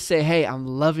 and just say, hey, I'm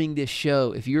loving this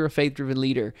show. If you're a faith-driven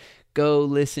leader, go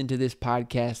listen to this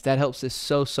podcast. That helps us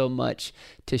so much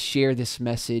to share this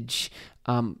message.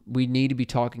 We need to be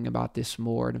talking about this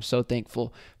more, and I'm so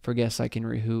thankful for guests like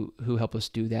Henry who help us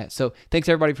do that. So thanks,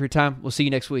 everybody, for your time. We'll see you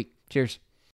next week. Cheers.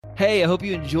 Hey, I hope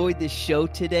you enjoyed this show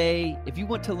today. If you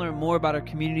want to learn more about our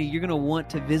community, you're going to want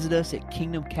to visit us at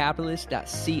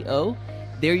kingdomcapitalist.co.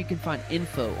 There you can find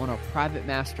info on our private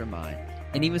mastermind,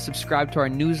 and even subscribe to our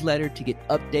newsletter to get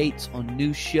updates on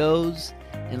new shows.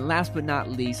 And last but not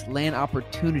least, land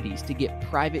opportunities to get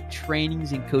private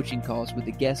trainings and coaching calls with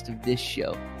the guest of this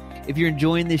show. If you're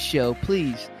enjoying this show,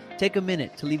 please take a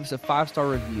minute to leave us a 5-star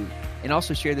review, and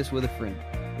also share this with a friend.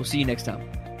 We'll see you next time.